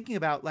it, I was thinking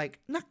about like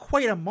not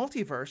quite a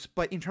multiverse,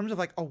 but in terms of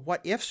like a what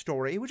if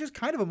story, which is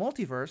kind of a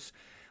multiverse.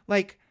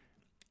 Like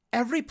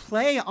every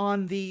play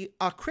on the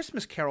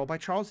Christmas Carol by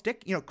Charles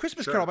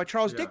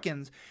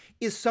Dickens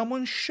is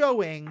someone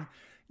showing,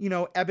 you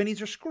know,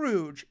 Ebenezer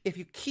Scrooge, if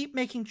you keep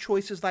making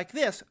choices like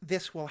this,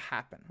 this will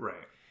happen. Right.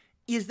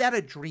 Is that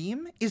a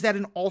dream? Is that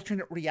an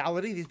alternate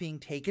reality that's being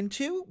taken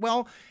to?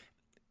 Well,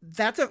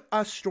 that's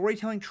a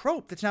storytelling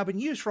trope that's now been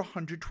used for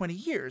 120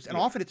 years. And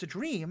often it's a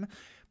dream,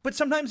 but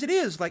sometimes it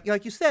is. Like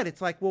you said,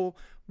 it's like, well,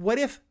 what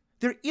if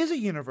there is a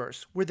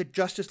universe where the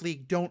Justice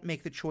League don't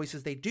make the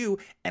choices they do,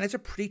 and it's a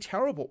pretty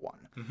terrible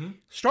one.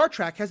 Star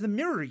Trek has the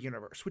Mirror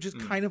Universe, which is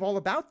kind of all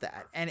about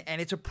that. And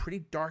it's a pretty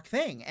dark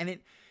thing. And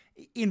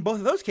in both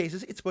of those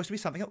cases, it's supposed to be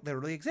something that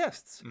literally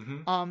exists.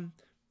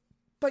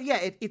 But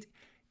yeah,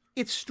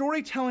 it's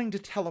storytelling to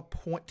tell a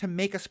point, to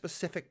make a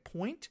specific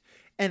point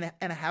and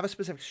have a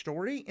specific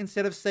story,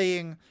 instead of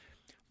saying,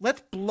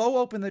 let's blow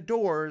open the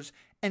doors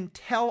and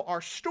tell our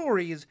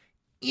stories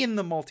in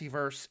the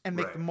multiverse and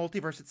make the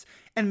multiverse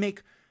and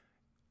make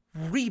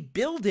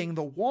rebuilding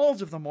the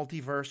walls of the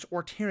multiverse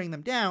or tearing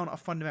them down a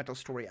fundamental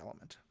story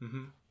element.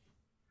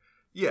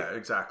 Yeah,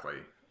 exactly.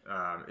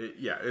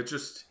 It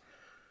just,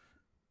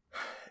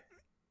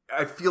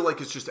 I feel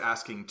like it's just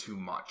asking too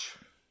much.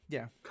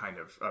 Yeah. Kind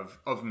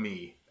of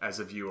me as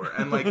a viewer.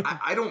 And like,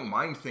 I don't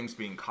mind things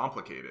being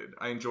complicated.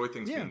 I enjoy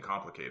things being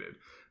complicated,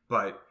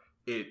 but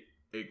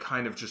it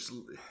kind of just,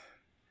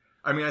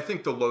 I mean, I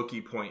think the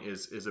Loki point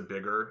is a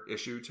bigger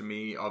issue to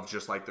me, of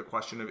just like the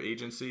question of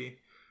agency.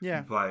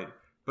 Yeah.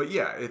 But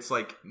yeah, it's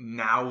like,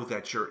 now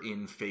that you're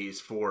in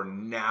phase 4,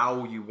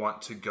 now you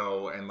want to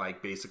go and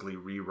like basically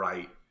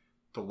rewrite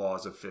the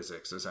laws of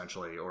physics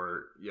essentially,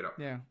 or, you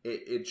know,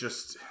 it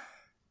just,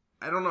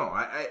 I don't know.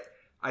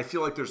 I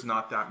feel like there's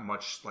not that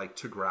much like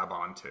to grab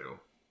onto.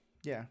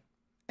 Yeah.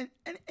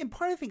 And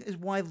part of the thing is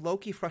why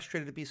Loki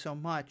frustrated me so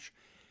much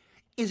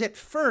is, at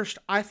first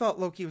I thought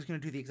Loki was going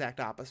to do the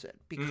exact opposite,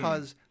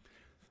 because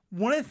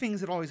one of the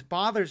things that always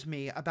bothers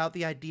me about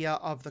the idea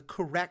of the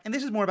correct, and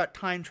this is more about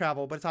time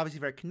travel, but it's obviously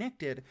very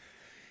connected.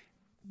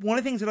 One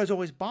of the things that has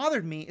always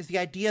bothered me is the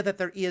idea that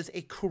there is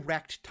a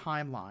correct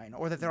timeline,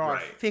 or that there are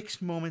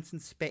fixed moments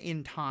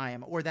in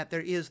time, or that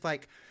there is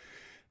like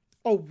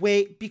a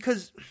way,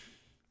 because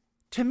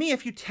to me,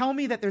 if you tell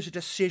me that there's a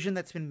decision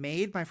that's been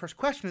made, my first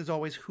question is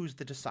always, who's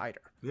the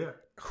decider? Yeah.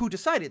 Who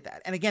decided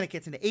that? And again, it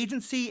gets into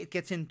agency, it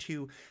gets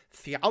into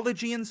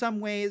theology in some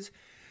ways.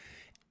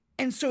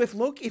 And so if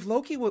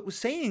Loki what was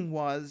saying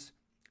was,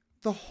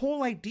 the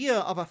whole idea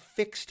of a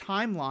fixed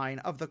timeline,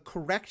 of the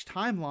correct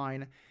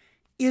timeline,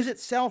 is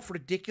itself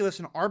ridiculous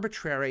and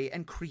arbitrary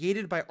and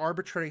created by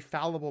arbitrary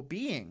fallible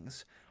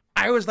beings,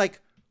 I was like,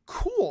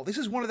 cool, this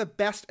is one of the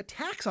best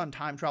attacks on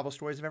time travel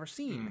stories I've ever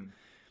seen.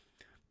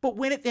 But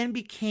when it then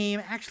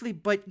became, actually,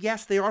 but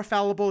yes, they are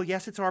fallible,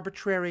 yes, it's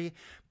arbitrary,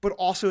 but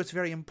also it's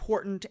very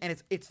important, and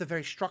it's the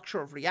very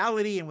structure of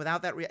reality, and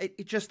without that,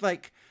 it just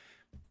like,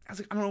 I was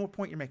like, I don't know what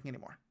point you're making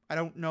anymore. I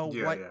don't know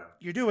what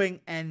you're doing,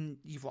 and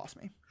you've lost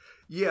me.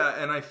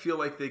 Yeah, and I feel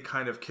like they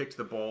kind of kicked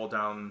the ball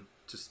down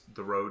to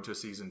the road to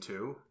season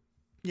 2.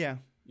 Yeah.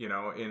 You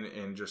know,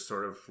 in just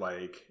sort of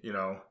like, you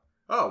know,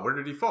 oh, where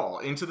did he fall?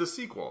 Into the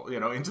sequel, you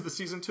know, into the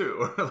season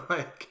 2. Or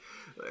like,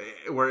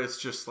 where it's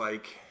just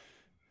like,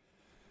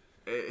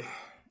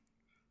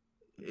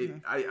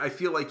 I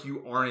feel like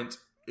you aren't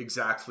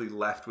exactly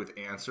left with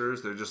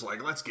answers. They're just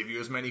like, let's give you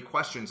as many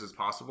questions as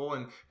possible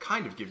and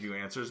kind of give you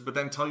answers, but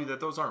then tell you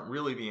that those aren't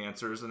really the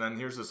answers. And then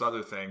here's this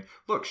other thing.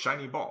 Look,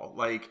 shiny ball.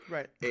 Like,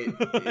 right.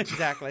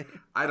 Exactly.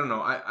 I don't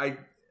know.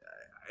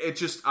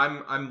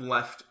 I'm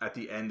left at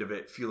the end of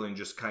it feeling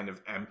just kind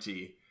of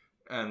empty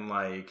and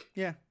like,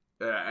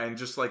 and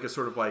just like a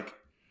sort of like,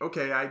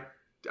 okay,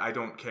 I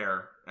don't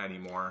care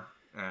anymore.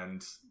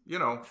 And, you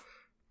know,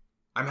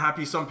 I'm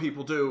happy some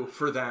people do,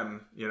 for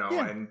them, you know,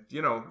 and,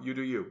 you know, you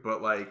do you.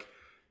 But, like,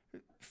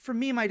 for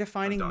me, my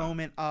defining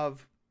moment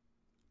of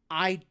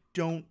I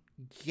don't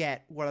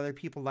get what other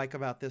people like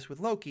about this with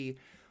Loki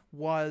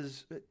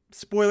was,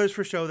 spoilers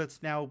for a show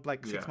that's now,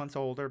 like, 6 months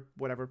old or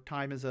whatever.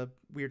 Time is a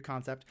weird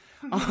concept.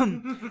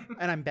 And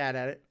I'm bad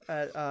at it.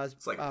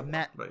 It's like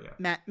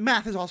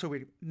math is also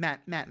weird.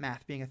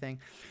 Math being a thing.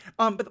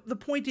 But the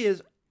point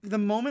is, the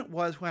moment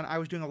was when I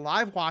was doing a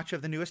live watch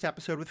of the newest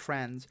episode with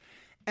friends.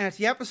 And it's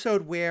the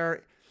episode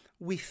where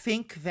we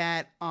think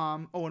that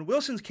Owen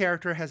Wilson's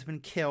character has been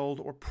killed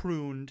or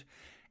pruned,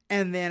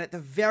 And then at the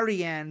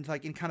very end,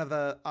 like in kind of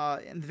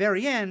in the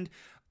very end,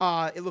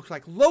 it looks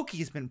like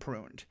Loki's been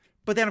pruned.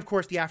 But then, of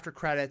course, the after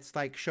credits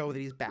like show that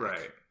he's back.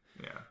 Right.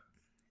 Yeah.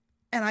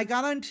 And I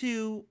got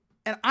onto,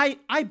 and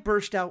I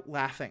burst out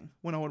laughing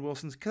when Owen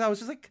Wilson's, because I was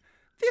just like,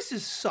 this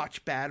is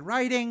such bad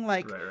writing.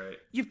 Like, right.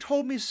 You've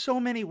told me so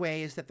many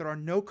ways that there are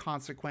no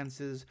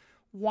consequences.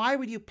 Why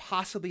would you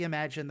possibly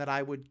imagine that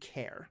I would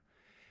care?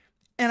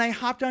 And I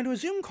hopped onto a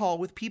Zoom call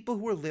with people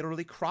who were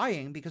literally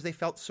crying because they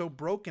felt so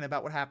broken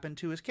about what happened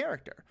to his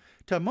character,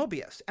 to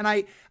Mobius. And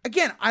I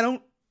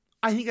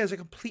think as a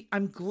complete,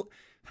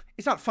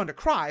 it's not fun to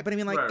cry, but I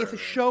mean, like, if the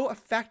show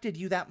affected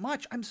you that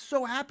much, I'm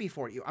so happy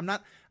for you. I'm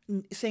not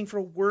saying for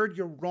a word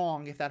you're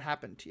wrong if that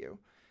happened to you.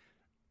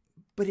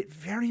 But it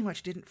very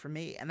much didn't for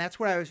me. And that's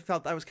where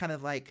I was kind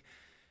of like,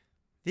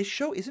 this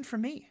show isn't for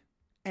me.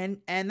 And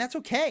that's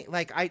okay.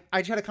 Like, I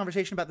just had a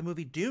conversation about the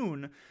movie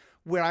Dune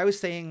where I was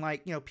saying,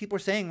 like, you know, people were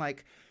saying,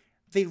 like,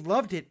 they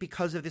loved it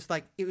because of this,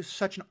 like, it was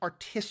such an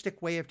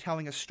artistic way of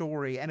telling a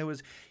story, and it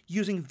was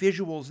using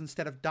visuals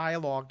instead of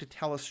dialogue to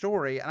tell a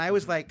story. And I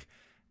was like,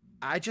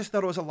 I just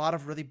thought it was a lot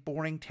of really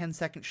boring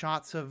 10-second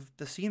shots of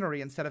the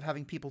scenery instead of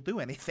having people do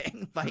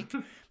anything. Like,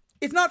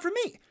 it's not for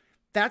me.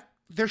 That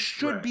there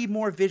should be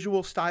more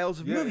visual styles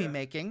of movie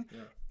making,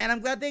 and I'm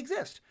glad they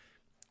exist.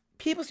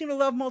 People seem to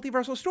love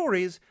multiversal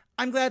stories.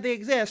 I'm glad they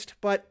exist,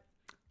 but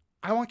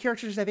I want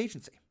characters to have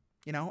agency,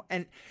 you know?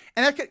 And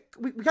that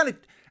we kind of,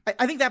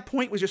 I think that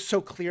point was just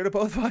so clear to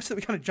both of us that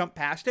we kind of jumped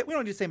past it. We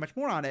don't need to say much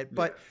more on it,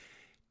 but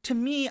to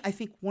me, I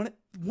think one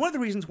of the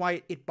reasons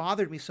why it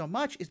bothered me so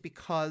much is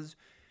because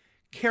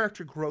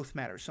character growth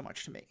matters so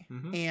much to me.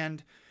 Mm-hmm.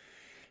 And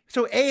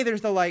so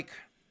there's the, like,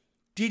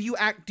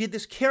 did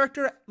this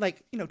character,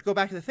 like, you know, to go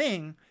back to the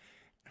thing,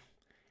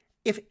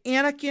 if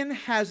Anakin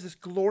has this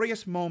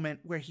glorious moment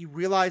where he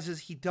realizes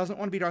he doesn't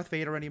want to be Darth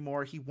Vader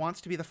anymore, he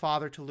wants to be the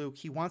father to Luke,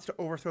 he wants to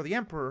overthrow the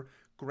Emperor,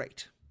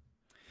 great.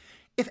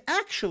 If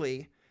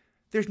actually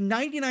there's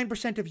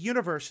 99% of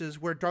universes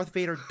where Darth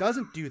Vader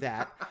doesn't do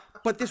that,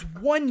 but this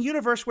one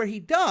universe where he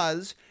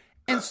does,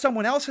 and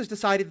someone else has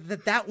decided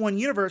that one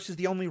universe is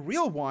the only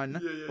real one,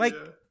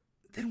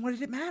 then what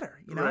did it matter,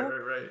 you know?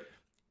 Right.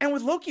 And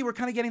with Loki, we're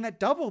kind of getting that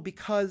double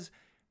because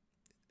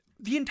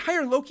the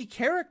entire Loki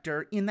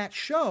character in that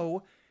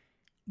show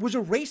was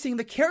erasing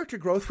the character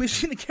growth we've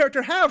seen the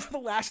character have for the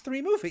last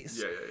 3 movies.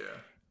 Yeah.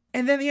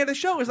 And then the end of the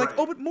show is like,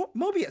 oh, but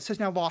Mobius has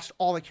now lost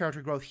all the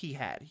character growth he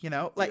had, you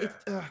know? Like, it's...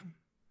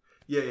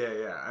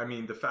 Yeah. I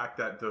mean, the fact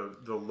that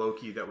the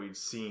Loki that we'd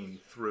seen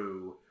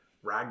through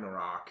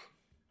Ragnarok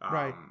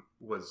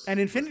was... And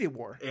Infinity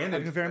War. And a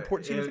very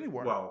important scene in Infinity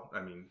War. Well,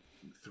 I mean,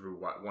 through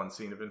one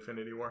scene of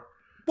Infinity War?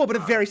 Well, but a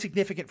very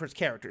significant for his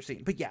character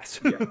scene, but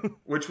yes.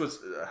 Which was,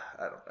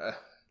 I don't know.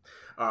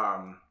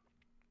 I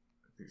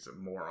think he's a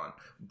moron.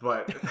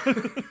 But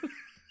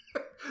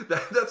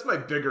that's my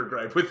bigger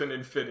gripe with an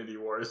Infinity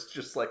War. It's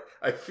just like,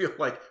 I feel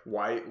like,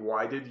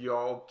 why did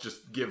y'all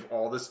just give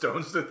all the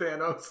stones to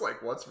Thanos?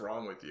 Like, what's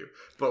wrong with you?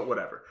 But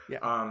whatever. Yeah.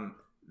 And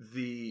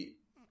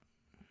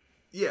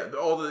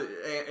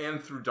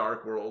through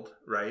Dark World,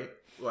 right?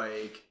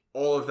 Like,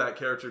 all of that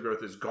character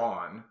growth is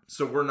gone,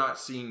 so we're not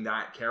seeing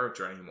that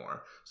character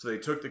anymore. So they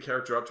took the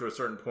character up to a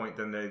certain point,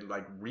 then they,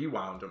 like,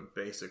 rewound him,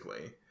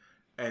 basically.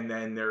 And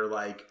then they're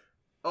like,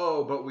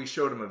 oh, but we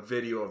showed him a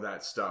video of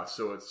that stuff,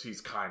 so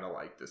he's kind of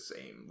like the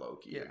same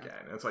Loki again.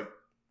 And it's like,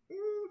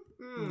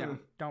 no,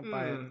 don't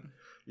buy it.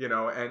 You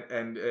know,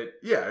 and it,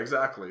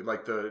 exactly.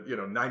 Like the,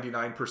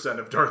 99%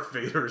 of Darth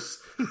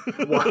Vader's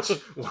watch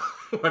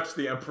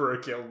the Emperor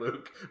kill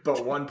Luke, but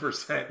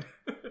 1%.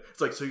 It's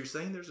like, so you're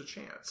saying there's a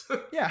chance?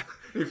 Yeah.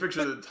 You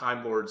picture the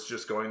Time Lords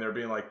just going there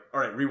being like,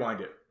 all right,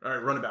 rewind it. All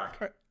right, run it back.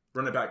 Right.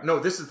 Run it back. No,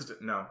 this is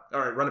no. All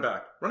right, run it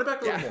back. Run it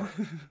back a little more.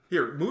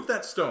 Here, move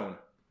that stone.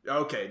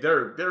 Okay,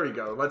 there we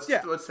go. Let's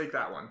take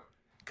that one.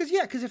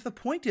 Because if the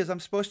point is I'm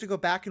supposed to go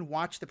back and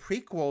watch the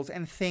prequels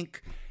and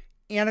think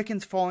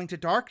Anakin's falling to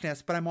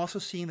darkness, but I'm also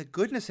seeing the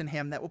goodness in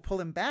him that will pull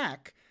him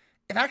back.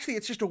 If actually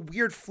it's just a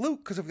weird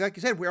fluke because of, like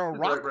you said, where a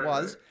rock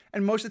was,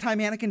 and most of the time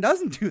Anakin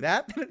doesn't do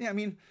that. I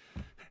mean,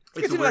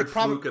 it's a weird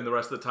fluke, and the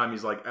rest of the time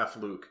he's like, F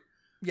Luke.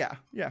 Yeah,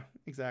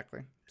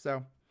 exactly.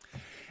 So,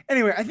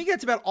 anyway, I think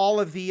that's about all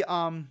of the...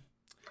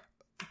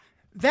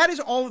 that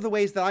is all of the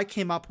ways that I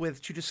came up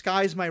with to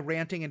disguise my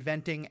ranting and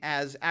venting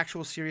as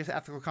actual serious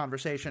ethical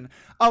conversation.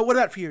 What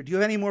about for you? Do you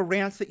have any more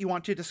rants that you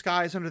want to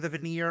disguise under the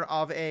veneer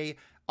of a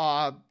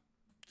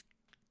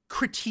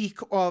critique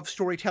of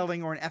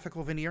storytelling or an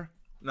ethical veneer?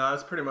 No,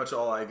 that's pretty much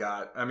all I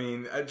got. I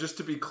mean, just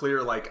to be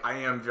clear, like, I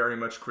am very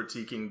much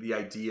critiquing the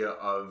idea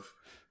of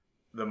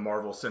the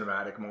Marvel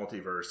Cinematic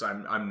Multiverse.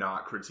 I'm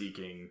not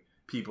critiquing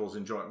people's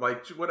enjoyment.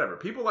 Like, whatever.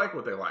 People like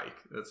what they like.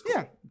 That's cool.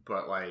 Yeah.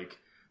 But, like,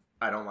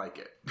 I don't like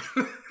it.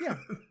 Yeah.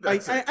 I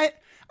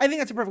think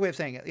that's a perfect way of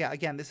saying it. Yeah,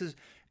 again, this is,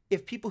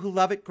 if people who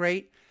love it,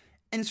 great.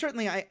 And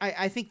certainly,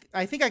 I think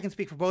I can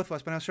speak for both of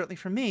us, but certainly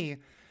for me,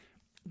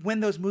 when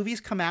those movies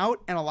come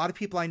out and a lot of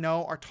people I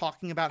know are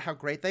talking about how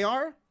great they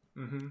are,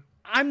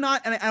 I'm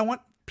not, and I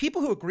want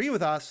people who agree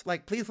with us,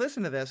 like, please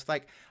listen to this.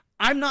 Like,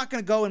 I'm not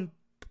going to go and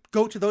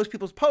go to those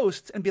people's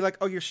posts and be like,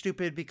 oh, you're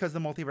stupid because the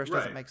multiverse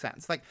doesn't make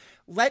sense. Like,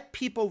 let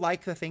people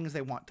like the things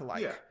they want to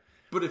like. Yeah.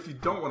 But if you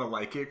don't want to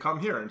like it, come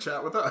here and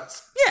chat with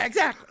us. Yeah,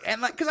 exactly.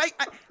 And like, because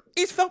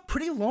it's felt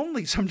pretty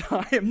lonely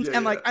sometimes.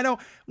 And like, I know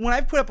when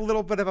I've put up a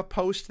little bit of a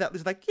post that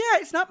was like, yeah,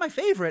 it's not my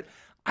favorite,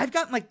 I've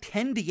gotten like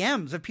 10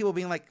 DMs of people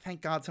being like,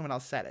 thank God someone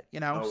else said it, you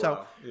know?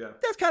 So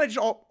that's kind of just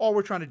all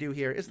we're trying to do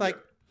here. It's like,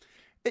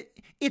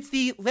 it's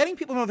the letting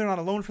people know they're not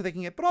alone for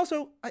thinking it, but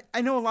also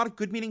I know a lot of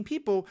good-meaning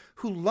people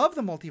who love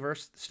the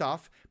multiverse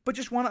stuff, but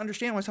just want to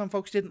understand why some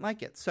folks didn't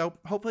like it. So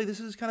hopefully this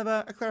is kind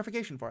of a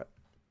clarification for it.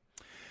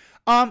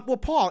 Well,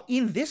 Paul,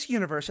 in this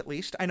universe at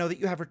least, I know that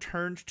you have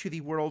returned to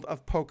the world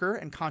of poker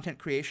and content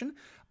creation.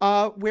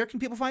 Where can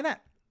people find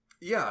that?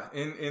 Yeah,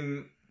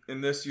 in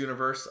this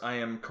universe, I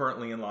am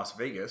currently in Las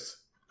Vegas,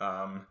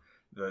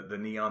 the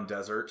Neon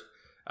Desert.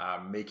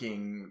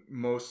 Making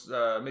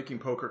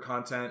poker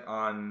content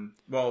on,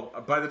 well,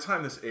 by the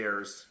time this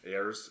airs,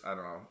 I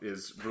don't know,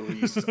 is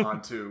released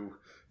onto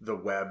the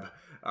web,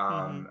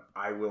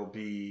 I will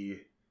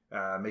be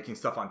making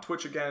stuff on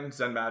Twitch again,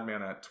 Zen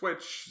Madman at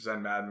Twitch,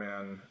 Zen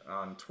Madman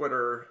on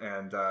Twitter,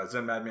 and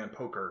Zen Madman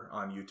Poker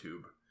on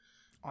YouTube.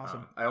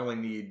 Awesome. I only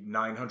need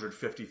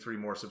 953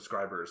 more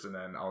subscribers, and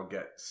then I'll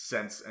get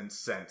cents and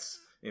cents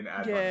in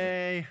ad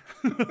Yay.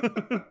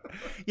 Money.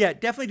 Yeah,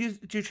 definitely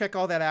do check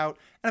all that out.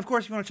 And of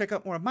course, if you want to check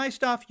out more of my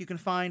stuff, you can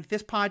find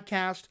this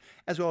podcast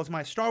as well as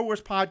my Star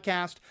Wars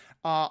podcast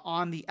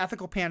on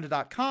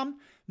theethicalpanda.com.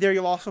 There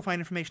you'll also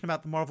find information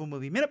about the Marvel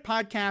Movie Minute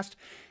podcast.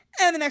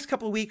 And the next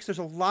couple of weeks, there's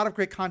a lot of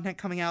great content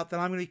coming out that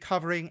I'm going to be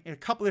covering in a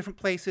couple of different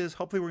places.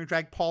 Hopefully, we're going to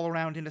drag Paul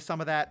around into some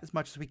of that as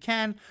much as we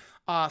can.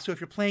 So if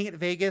you're playing at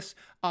Vegas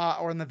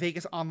or in the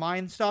Vegas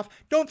online stuff,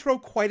 don't throw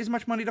quite as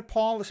much money to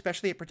Paul,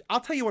 especially I'll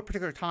tell you what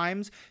particular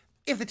times.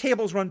 If the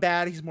tables run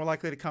bad, he's more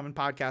likely to come and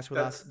podcast with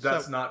us.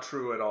 That's not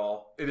true at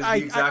all. It is the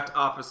exact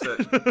opposite.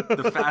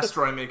 The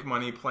faster I make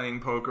money playing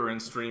poker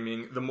and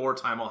streaming, the more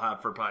time I'll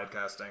have for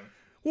podcasting.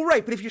 Well,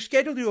 right, but if you're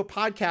scheduled to do a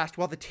podcast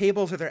while the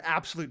tables are their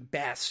absolute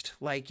best,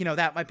 like, you know,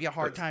 that might be a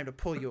hard time to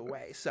pull you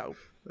away. So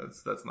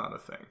that's not a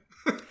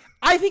thing.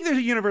 I think there's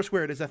a universe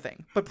where it is a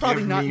thing, but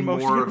probably not in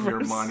most universes.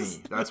 Give me more of your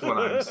money. That's what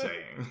I'm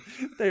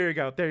saying. There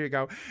you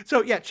go.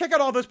 So yeah, check out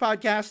all those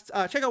podcasts.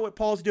 Check out what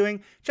Paul's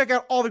doing. Check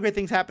out all the great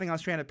things happening on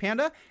Stranded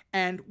Panda.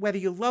 And whether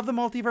you love the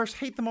multiverse,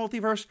 hate the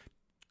multiverse,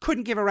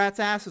 couldn't give a rat's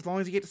ass as long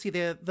as you get to see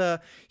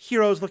the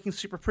heroes looking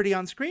super pretty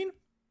on screen.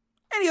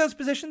 Any of those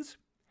positions,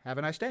 have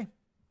a nice day.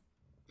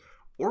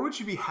 Or would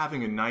you be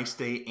having a nice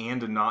day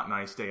and a not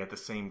nice day at the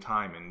same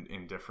time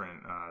in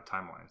different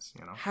timelines?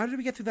 You know, how did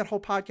we get through that whole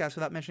podcast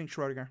without mentioning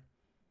Schrodinger?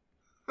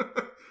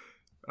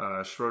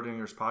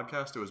 Schrodinger's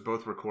podcast. It was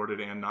both recorded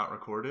and not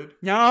recorded.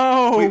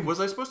 No. Wait, was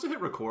I supposed to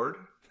hit record?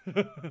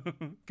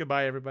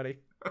 Goodbye, everybody.